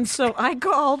so I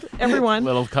called everyone.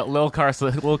 Little Carl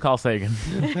Sagan.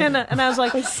 and I was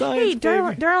like, hey,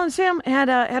 darling Sam had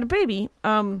a baby.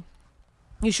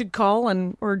 You should call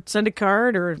or send a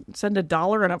card or send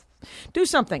 $1 and do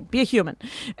something. Be a human.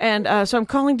 And so I'm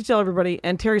calling to tell everybody.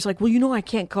 And Terry's like, well, you know, I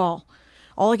can't call.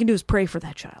 All I can do is pray for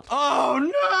that child. Oh,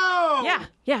 no!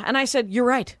 Yeah. And I said, you're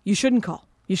right. You shouldn't call.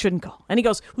 And he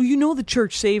goes, well, you know the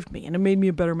church saved me, and it made me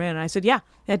a better man. And I said, yeah,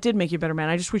 that did make you a better man.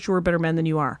 I just wish you were a better man than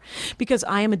you are. Because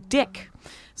I am a dick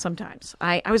sometimes.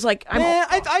 I was like...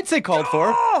 I'd say called for.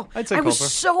 I was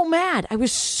so mad. I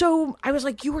was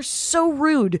like, you were so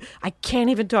rude. I can't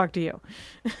even talk to you.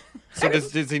 So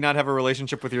does he not have a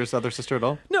relationship with your other sister at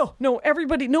all? No,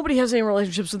 nobody has any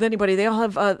relationships with anybody. They all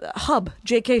have hub,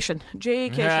 Jaycation.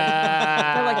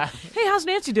 They're like, hey, how's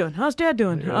Nancy doing? How's Dad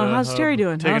doing? How's Terry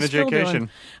doing? Taking how's a Phil Jaycation. doing?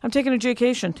 I'm taking a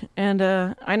Jaycation, and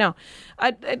I know.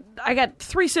 I got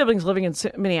 3 siblings living in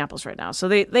Minneapolis right now, so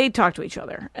they talk to each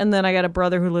other. And then I got a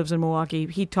brother who lives in Milwaukee.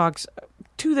 He talks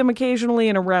to them occasionally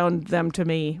and around them to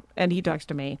me, and he talks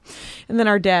to me. And then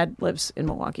our dad lives in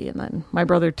Milwaukee, and then my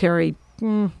brother Terry,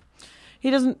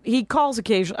 he calls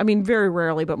occasionally, I mean very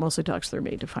rarely, but mostly talks through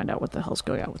me to find out what the hell's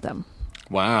going on with them.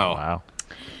 Wow.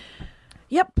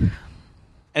 Yep.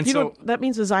 And you so know, that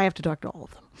means is I have to talk to all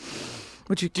of them,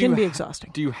 which can be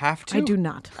exhausting. Do you have to? I do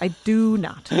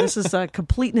not. This is a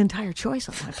complete and entire choice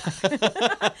on my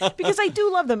part. Because I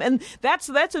do love them. And that's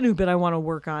a new bit I want to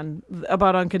work on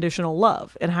about unconditional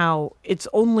love and how it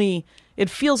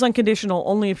feels unconditional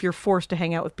only if you're forced to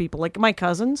hang out with people. Like my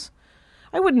cousins,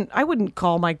 I wouldn't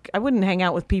hang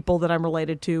out with people that I'm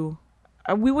related to.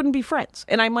 We wouldn't be friends.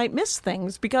 And I might miss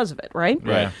things because of it, right?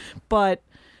 Right. But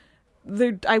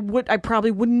I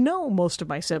probably wouldn't know most of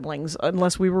my siblings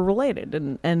unless we were related,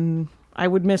 and I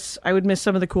would miss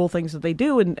some of the cool things that they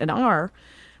do and are,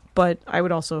 but I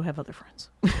would also have other friends.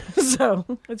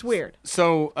 So it's weird.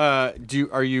 So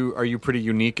are you pretty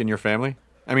unique in your family?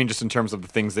 I mean, just in terms of the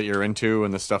things that you're into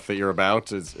and the stuff that you're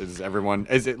about. Is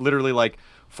it literally like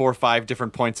 4 or 5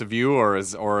 different points of view, or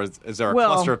is there a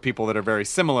cluster of people that are very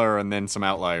similar and then some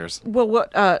outliers? Well,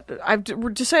 what I've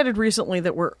decided recently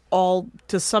that we're all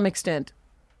to some extent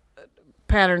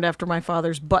patterned after my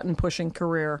father's button pushing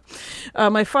career.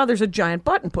 My father's a giant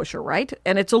button pusher, right?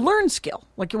 And it's a learned skill.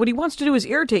 Like what he wants to do is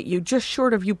irritate you just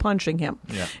short of you punching him.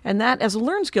 Yeah. And that as a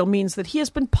learned skill means that he has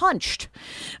been punched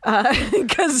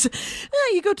because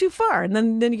you go too far. And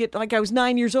then you get, like I was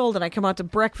 9 years old and I come out to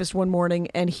breakfast one morning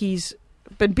and he's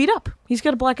been beat up. He's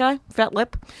got a black eye, fat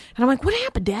lip. And I'm like, what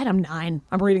happened, Dad? I'm 9.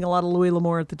 I'm reading a lot of Louis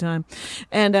L'Amour at the time.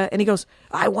 And he goes,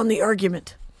 I won the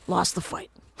argument, lost the fight.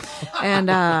 And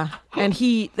the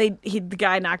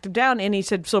guy knocked him down, and he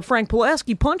said, so Frank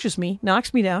Pulaski punches me,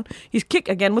 knocks me down. He's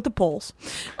again with the poles.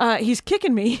 He's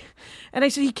kicking me. And I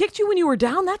said, he kicked you when you were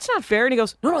down? That's not fair. And he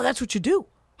goes, no, that's what you do.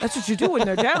 That's what you do when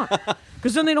they're down,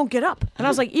 because then they don't get up. And I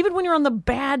was like, even when you're on the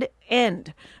bad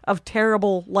end of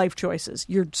terrible life choices,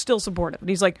 you're still supportive. And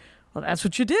he's like, well, that's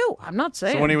what you do. I'm not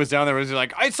saying. So when he was down there, was he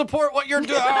like, I support what you're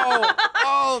doing?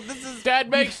 That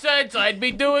makes sense. I'd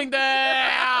be doing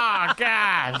that. Oh,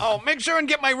 God. Oh, make sure and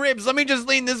get my ribs. Let me just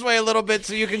lean this way a little bit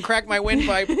so you can crack my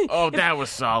windpipe. Oh, that was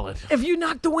solid. If you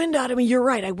knock the wind out of me, you're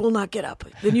right. I will not get up.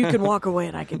 Then you can walk away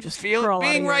and I can just crawl out of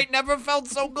being here. right never felt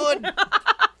so good.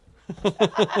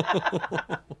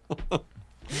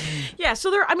 Yeah,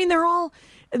 so they're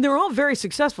all very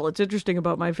successful. It's interesting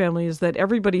about my family is that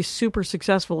everybody's super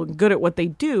successful and good at what they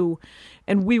do,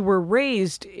 and we were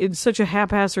raised in such a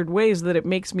haphazard ways that it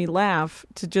makes me laugh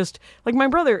to just, like, my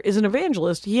brother is an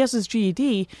evangelist. He has his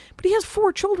GED, but he has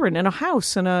 4 children and a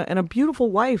house and a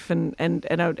beautiful wife and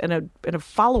a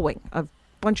following, a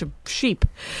bunch of sheep.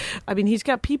 I mean, he's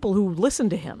got people who listen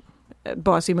to him.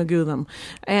 Bossy Magoo them.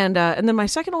 And then my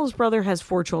second oldest brother has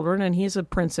 4 children, and he's a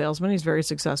print salesman. He's very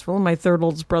successful. And my third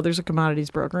oldest brother's a commodities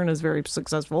broker and is very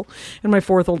successful. And my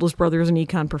fourth oldest brother is an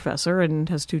econ professor and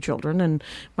has 2 children. And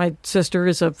my sister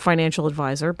is a financial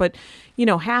advisor. But, you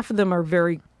know, half of them are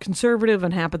very conservative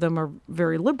and half of them are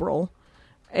very liberal.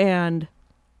 And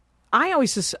I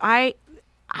always I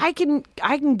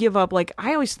can give up. Like,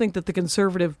 I always think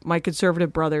that my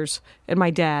conservative brothers and my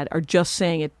dad are just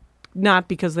saying it not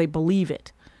because they believe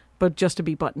it, but just to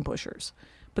be button pushers.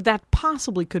 But that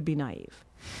possibly could be naive.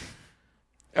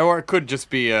 Or it could just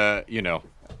be,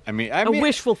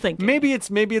 wishful thinking. Maybe it's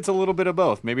a little bit of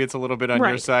both. Maybe it's a little bit on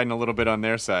your side and a little bit on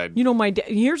their side. You know,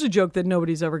 here's a joke that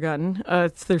nobody's ever gotten.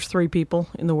 There's 3 people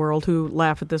in the world who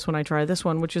laugh at this when I try this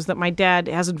one, which is that my dad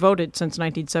hasn't voted since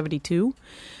 1972.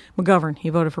 McGovern. He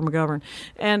voted for McGovern,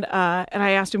 and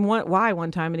I asked him why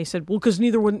one time, and he said, "Well, because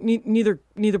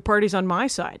neither party's on my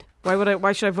side.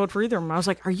 Why should I vote for either of them?" I was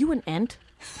like, "Are you an ent?"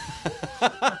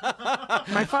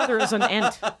 My father is an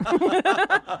ent.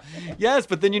 Yes,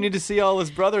 but then you need to see all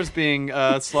his brothers being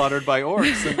slaughtered by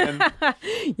orcs.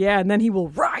 Yeah, and then he will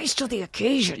rise to the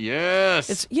occasion. Yes,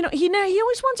 it's he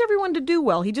always wants everyone to do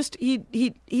well. He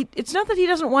it's not that he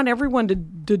doesn't want everyone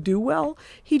to do well.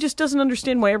 He just doesn't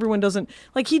understand why everyone doesn't.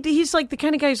 Like he's like the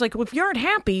kind of guy who's like, well, if you aren't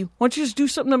happy, why don't you just do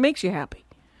something that makes you happy?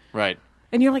 Right.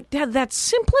 And you're like, Dad,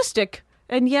 that's simplistic.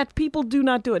 And yet people do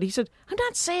not do it. He said, I'm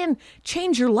not saying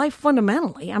change your life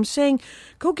fundamentally. I'm saying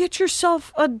go get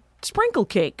yourself a sprinkle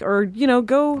cake or,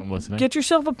 go get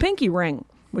yourself a pinky ring.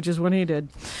 which is when he did.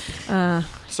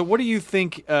 So what do you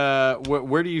think?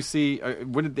 Where do you see?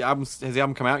 When did the album? Has the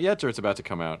album come out yet, or it's about to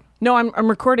come out? No, I'm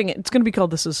recording it. It's going to be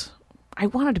called I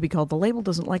want it to be called. The label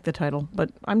doesn't like the title,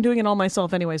 but I'm doing it all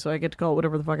myself anyway, so I get to call it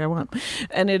whatever the fuck I want.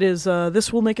 And it is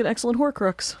This Will Make an Excellent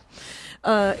Horcrux.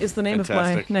 Is the name of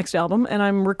my next album, and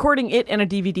I'm recording it and a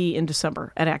DVD in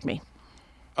December at Acme.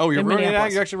 Oh, you're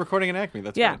actually recording in Acme.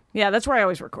 That's yeah, good. yeah. That's where I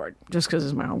always record, just because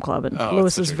it's my home club, and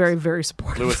Lewis is very, very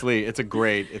supportive. Lewis Lee, it's a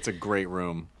great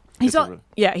room. It's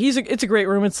a great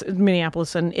room. It's in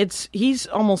Minneapolis, and he's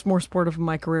almost more supportive of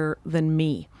my career than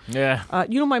me. Yeah.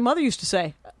 My mother used to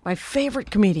say, my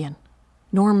favorite comedian,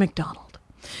 Norm Macdonald,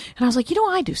 and I was like,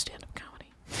 I do stand-up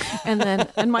comedy,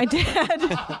 and my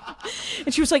dad,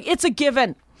 and she was like, it's a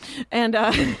given, and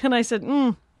I said,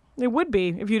 it would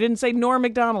be if you didn't say Norm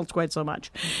Macdonald quite so much.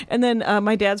 And then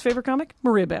my dad's favorite comic,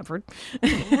 Maria Bamford.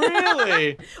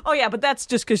 Really? Oh yeah, but that's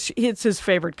just because it's his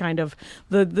favorite kind of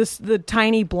the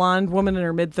tiny blonde woman in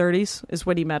her mid-30s is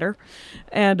when he met her,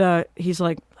 and he's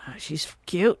like, she's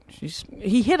cute.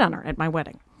 He hit on her at my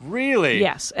wedding. Really?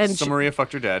 Yes. And so Maria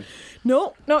fucked her dad.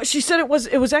 No. She said it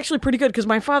was actually pretty good because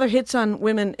my father hits on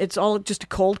women. It's all just a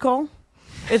cold call.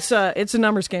 It's a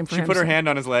numbers game for him. She put her hand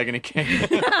on his leg and it came.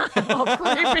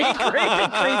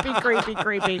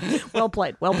 Creepy. Well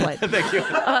played. Thank you.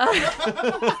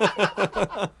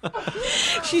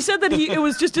 She said that it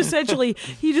was just essentially,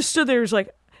 he just stood there, he was like,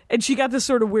 and she got this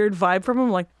sort of weird vibe from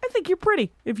him, like, I think you're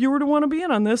pretty. If you were to want to be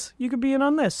in on this, you could be in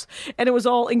on this. And it was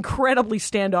all incredibly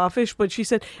standoffish, but she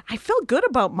said, I felt good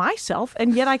about myself,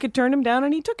 and yet I could turn him down,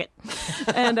 and he took it.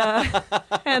 And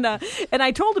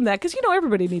I told him that, because,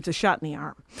 everybody needs a shot in the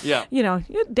arm. Yeah.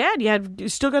 Dad, you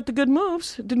still got the good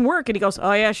moves. It didn't work. And he goes,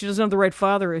 oh, yeah, she doesn't have the right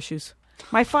father issues.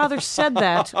 My father said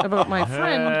that about my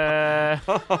friend.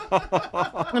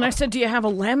 And I said, do you have a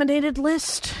laminated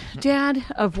list, Dad,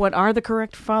 of what are the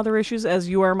correct father issues as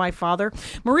you are my father?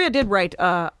 Maria did write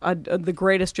the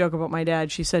greatest joke about my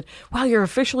dad. She said, wow, you're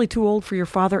officially too old for your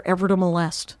father ever to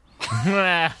molest.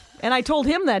 And I told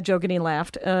him that joke and he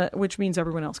laughed, which means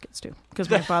everyone else gets to. Because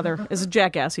my father is a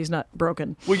jackass. He's not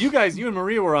broken. Well, you and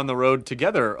Maria were on the road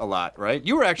together a lot, right?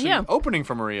 You were actually opening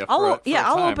for Maria for a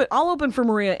time. I'll open for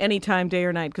Maria anytime, day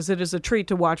or night, because it is a treat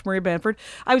to watch Maria Bamford.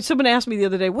 Someone asked me the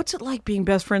other day, what's it like being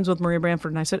best friends with Maria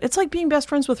Bamford? And I said, it's like being best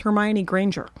friends with Hermione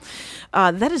Granger.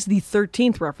 That is the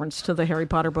 13th reference to the Harry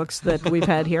Potter books that we've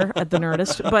had here at The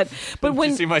Nerdist. But when...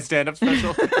 Did you see my stand-up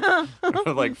special?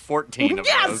 Like 14 of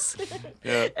those.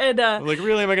 Yeah. And,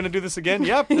 really, am I going to do this again?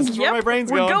 Yep, this is where my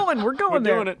brain's going. We're going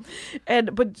there. Doing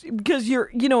it. But because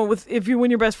when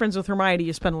you're best friends with Hermione,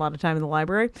 you spend a lot of time in the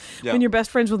library. Yeah. When you're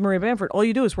best friends with Maria Bamford, all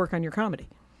you do is work on your comedy.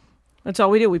 That's all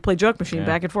we do. We play joke machine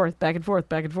back and forth.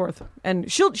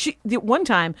 And she one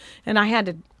time, and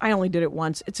I only did it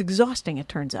once. It's exhausting, it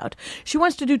turns out. She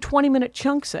wants to do 20-minute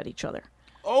chunks at each other.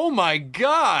 Oh my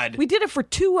God. We did it for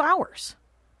 2 hours.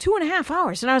 2.5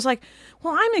 hours. And I was like,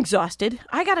 well, I'm exhausted.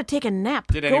 I got to take a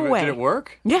nap. Go away. Did it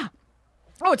work? Yeah.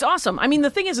 Oh, it's awesome. I mean,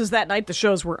 the thing is that night the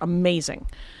shows were amazing.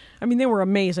 I mean, they were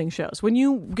amazing shows. When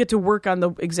you get to work on the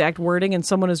exact wording and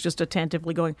someone is just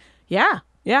attentively going, yeah,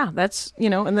 that's,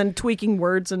 and then tweaking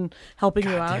words and helping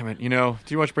you out. Damn it. Do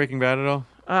you watch Breaking Bad at all?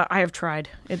 I have tried.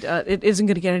 It isn't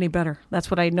going to get any better.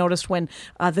 That's what I noticed when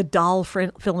the doll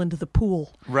fell into the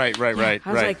pool. Right. I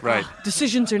was like,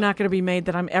 decisions are not going to be made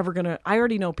that I'm ever going to. I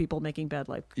already know people making bad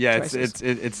life choices.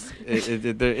 It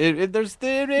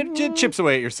chips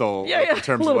away at your soul. Yeah, in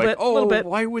terms a little of bit.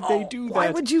 Why would they do that? Why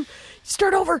would you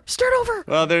start over?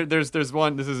 Well, there's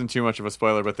one. This isn't too much of a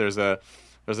spoiler, but there's a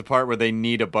part where they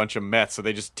need a bunch of meth, so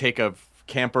they just take a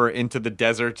camper into the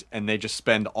desert and they just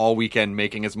spend all weekend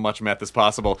making as much meth as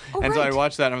possible. So I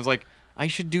watched that and I was like, I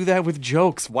should do that with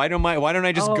jokes. Why don't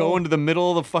I just go into the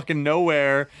middle of the fucking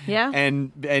nowhere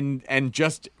and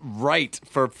just write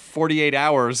for 48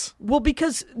 hours? Well,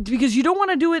 because you don't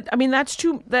want to do it. I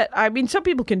mean, some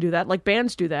people can do that, like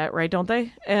bands do that, right? Don't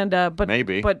they? And but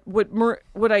maybe. But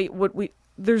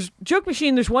there's Joke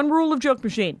Machine. There's one rule of Joke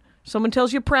Machine. Someone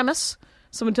tells you a premise.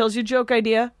 Someone tells you a joke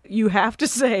idea, you have to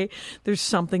say there's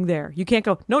something there. You can't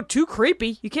go, no, too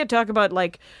creepy. You can't talk about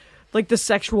like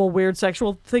the weird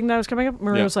sexual thing that was coming up.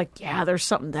 Maria was like, yeah, there's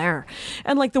something there.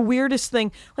 And like the weirdest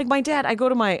thing, like my dad, I go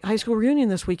to my high school reunion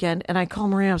this weekend and I call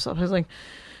Maria up. I was like,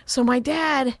 so my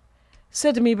dad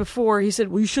said to me before, he said,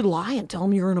 well, you should lie and tell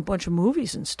him you're in a bunch of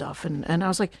movies and stuff. And I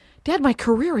was like, Dad, my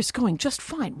career is going just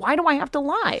fine. Why do I have to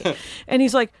lie? And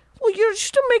he's like, well, you're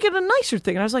just to make it a nicer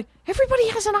thing. And I was like, everybody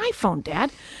has an iPhone,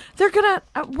 Dad. They're going to,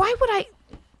 why would I?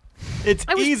 It's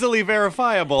easily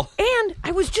verifiable. And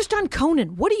I was just on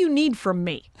Conan. What do you need from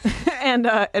me? and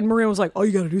Maria was like, oh,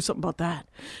 you got to do something about that.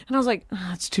 And I was like,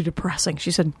 that's too depressing.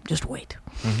 She said, just wait.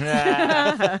 So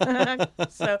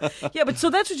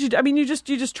that's what you do. I mean, you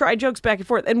just try jokes back and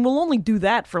forth. And we'll only do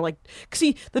that for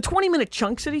see, the 20-minute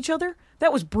chunks at each other,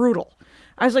 that was brutal.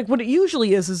 I was like, what it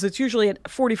usually is it's usually at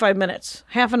 45 minutes,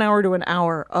 half an hour to an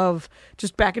hour of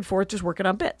just back and forth, just working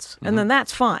on bits. And then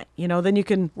that's fine. Then you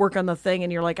can work on the thing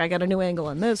and you're like, I got a new angle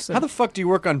on this. How the fuck do you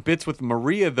work on bits with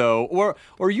Maria, though?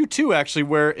 Or you too, actually,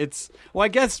 where it's... Well, I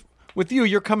guess with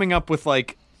you're coming up with,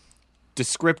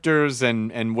 descriptors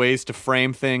and ways to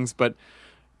frame things, but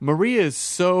Maria is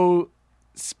so...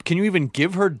 Can you even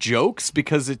give her jokes?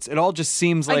 Because it all just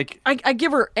seems like... I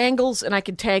give her angles and I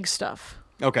can tag stuff.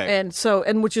 Okay.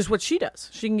 And which is what she does.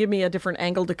 She can give me a different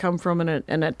angle to come from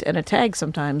and a tag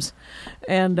sometimes.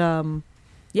 And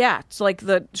it's like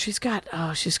she's got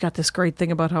this great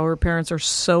thing about how her parents are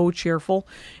so cheerful.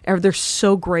 They're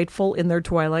so grateful in their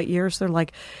twilight years. They're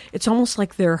like, it's almost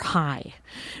like they're high,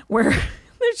 where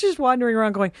they're just wandering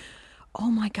around going,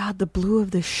 oh my God, the blue of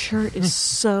this shirt is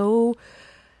so...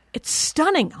 It's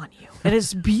stunning on you. It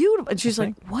is beautiful. And she's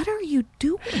like, what are you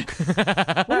doing?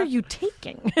 What are you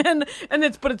taking? And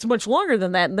it's much longer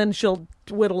than that. And then she'll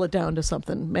whittle it down to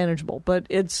something manageable. But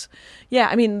it's,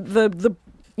 I mean,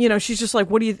 she's just like,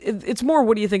 it's more,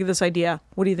 what do you think of this idea?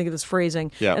 What do you think of this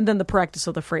phrasing? Yeah. And then the practice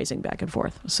of the phrasing back and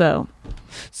forth. So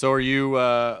are you,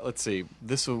 let's see,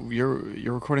 you're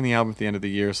recording the album at the end of the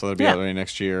year, so that'll be out early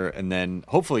next year. And then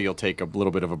hopefully you'll take a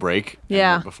little bit of a break.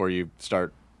 Before you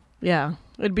start. Yeah.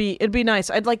 It'd be nice.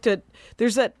 I'd like to.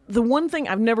 There's the one thing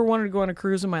I've never wanted to go on a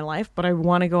cruise in my life, but I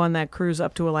want to go on that cruise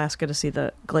up to Alaska to see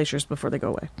the glaciers before they go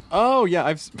away. Oh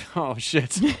yeah, oh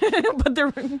shit. but they're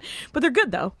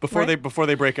good though. Before they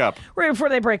break up. Right before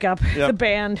they break up. Yep. The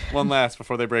band. One last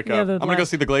before they break up. I'm gonna go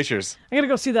see the glaciers. I'm gonna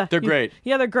go see the. They're great.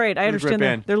 Yeah, they're great. I understand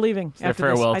that. They're leaving after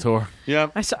their farewell tour. Yeah.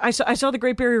 I saw the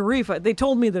Great Barrier Reef. They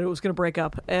told me that it was gonna break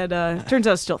up, and turns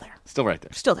out it's still there. Still right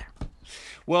there. Still there.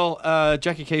 Well,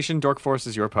 Jackie Cation, Dork Force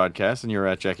is your podcast, and you're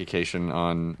at Jackie Cation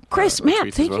on Chris,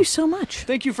 Matt, thank you so much.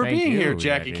 Thank you for being here,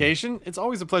 Jackie Cation. It's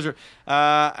always a pleasure.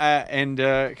 And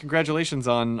congratulations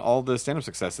on all the stand-up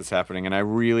success that's happening. And I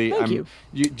really... Thank you.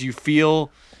 Do you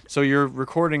feel... So your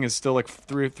recording is still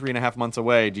 3.5 months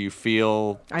away. Do you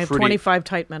feel I have 25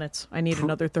 tight minutes. I need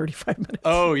another 35 minutes.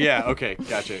 Oh, yeah. Okay.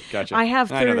 Gotcha. I have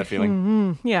 30, I know that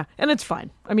feeling. Yeah. And it's fine.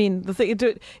 I mean, the thing,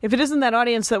 if it isn't that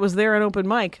audience that was there at open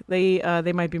mic, they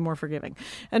might be more forgiving.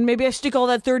 And maybe I stick all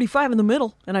that 35 in the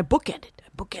middle and I bookend it.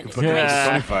 Nice.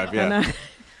 25, yeah.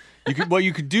 What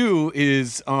you could do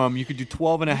is you could do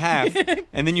 12 and a half,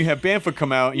 and then you have Banfa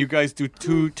come out, and you guys do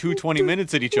two 20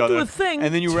 minutes at each other. Do a thing.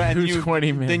 And then you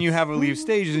 20 minutes. Then you have a leave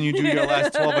stages, and you do your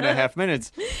last 12 and a half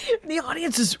minutes. The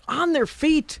audience is on their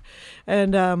feet.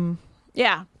 And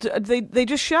they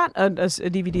just shot a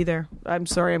DVD there. I'm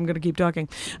sorry, I'm going to keep talking.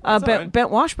 Bent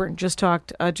Washburn just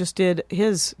did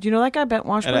his. Do you know that guy, Bent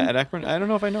Washburn? At Akron? I don't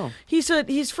know if I know.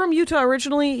 He's from Utah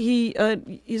originally.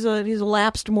 He's a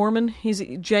lapsed Mormon. He's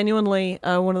genuinely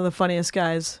one of the funniest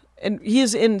guys. And he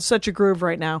is in such a groove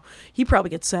right now. He probably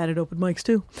gets sad at open mics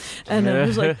too. And he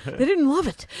was like, they didn't love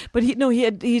it, but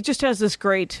he just has this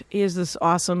great. He has this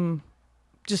awesome.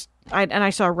 I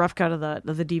saw a rough cut of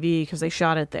the DVD because they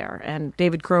shot it there, and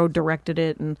David Crow directed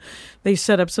it, and they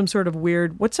set up some sort of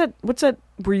weird. What's that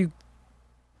where you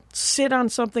sit on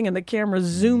something and the camera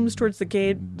zooms towards the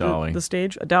the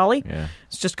stage? A dolly? Yeah.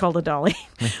 It's just called a dolly.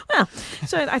 Well,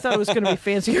 so I thought it was going to be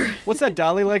fancier. What's that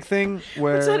dolly-like thing?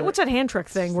 What's that hand truck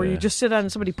thing where you just sit on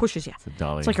and somebody pushes you? It's a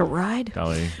dolly. It's like a ride?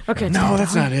 Dolly. Okay. No,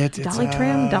 that's not it. Dolly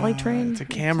train? It's a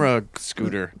camera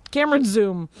scooter. Camera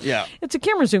zoom. Yeah. It's a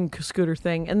camera zoom scooter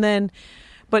thing. And then...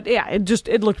 But yeah,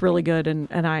 it looked really good,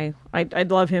 and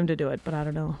I'd love him to do it, but I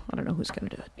don't know who's going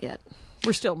to do it yet.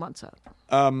 We're still months out.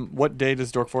 What day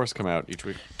does Dork Forest come out each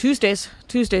week? Tuesdays,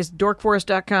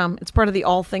 dorkforest.com. It's part of the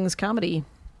All Things Comedy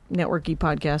Networky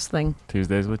podcast thing.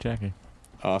 Tuesdays with Jackie.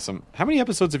 Awesome. How many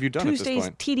episodes have you done Tuesdays,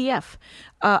 at this point? TDF.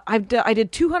 I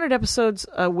did 200 episodes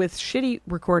with shitty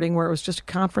recording where it was just a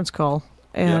conference call.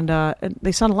 And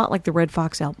they sound a lot like the Red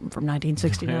Fox album from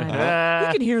 1969.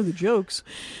 You can hear the jokes,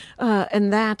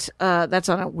 and that's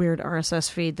on a weird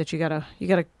RSS feed that you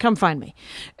gotta come find me,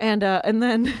 and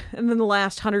then the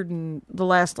last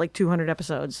 200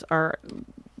 episodes are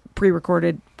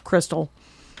pre-recorded Crystal,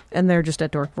 and they're just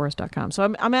at dorkforest.com.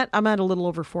 So I'm at a little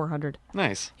over 400.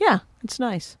 Nice. Yeah, it's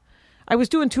nice. I was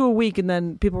doing 2 a week, and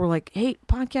then people were like, "Hey,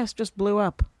 podcast just blew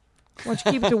up. Why don't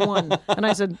you keep it to 1?" And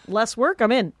I said, "Less work,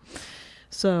 I'm in."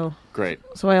 So great.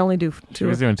 So I only do 2. She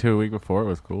was doing 2 a week before. It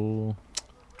was cool.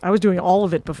 I was doing all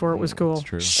of it before it was cool. That's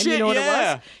true. And Shit, you know what it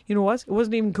yeah. was? You know what? It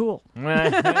wasn't even cool.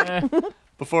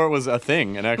 Before it was a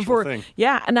thing, an actual thing.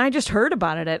 Yeah, and I just heard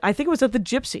about it. I think it was at the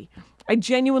Gypsy. I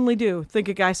genuinely do think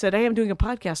a guy said, "Hey, I'm doing a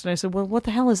podcast," and I said, "Well, what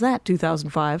the hell is that?"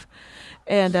 2005,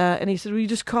 and he said, "Well, you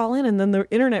just call in, and then the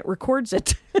internet records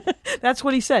it." That's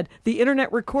what he said. The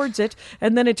internet records it,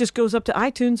 and then it just goes up to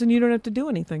iTunes, and you don't have to do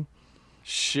anything.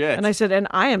 Shit. And I said, "And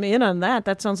I am in on that.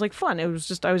 That sounds like fun." I was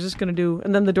just going to do,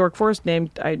 and then the Dork Forest name,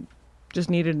 I just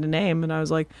needed a name, and I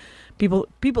was like, people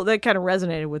that kind of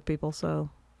resonated with people. So,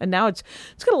 and now it's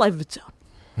got a life of its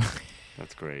own.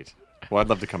 That's great. Well, I'd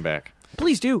love to come back.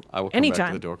 Please do. I will come anytime. back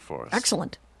to the Dork Forest.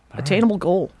 Excellent. Attainable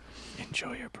goal.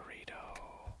 Enjoy your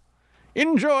burrito.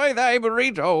 Enjoy thy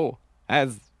burrito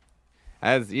as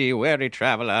ye weary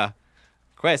traveler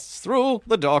quests through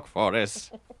the Dork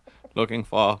Forest looking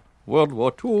for World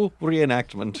War II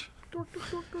reenactment.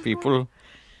 People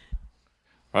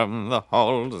from the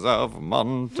halls of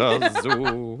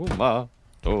Montezuma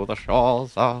to the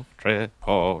shores of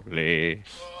Tripoli.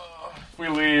 If we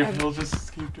leave, we'll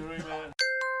just keep doing that.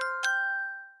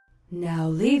 Now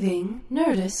leaving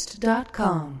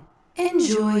Nerdist.com.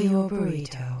 Enjoy your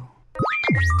burrito.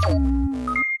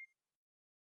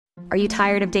 Are you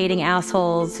tired of dating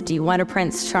assholes? Do you want a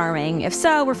Prince Charming? If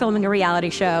so, we're filming a reality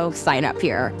show. Sign up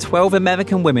here. 12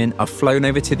 American women are flown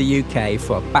over to the UK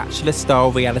for a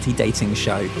Bachelor-style reality dating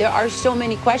show. There are so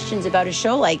many questions about a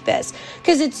show like this,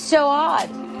 because it's so odd.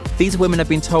 These women have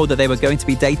been told that they were going to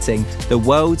be dating the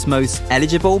world's most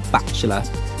eligible bachelor,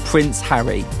 Prince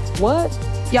Harry. What?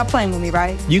 Y'all playing with me,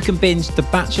 right? You can binge The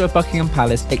Bachelor of Buckingham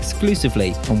Palace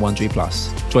exclusively on Wondery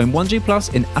Plus. Join Wondery Plus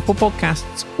in Apple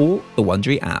Podcasts or the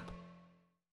Wondery app.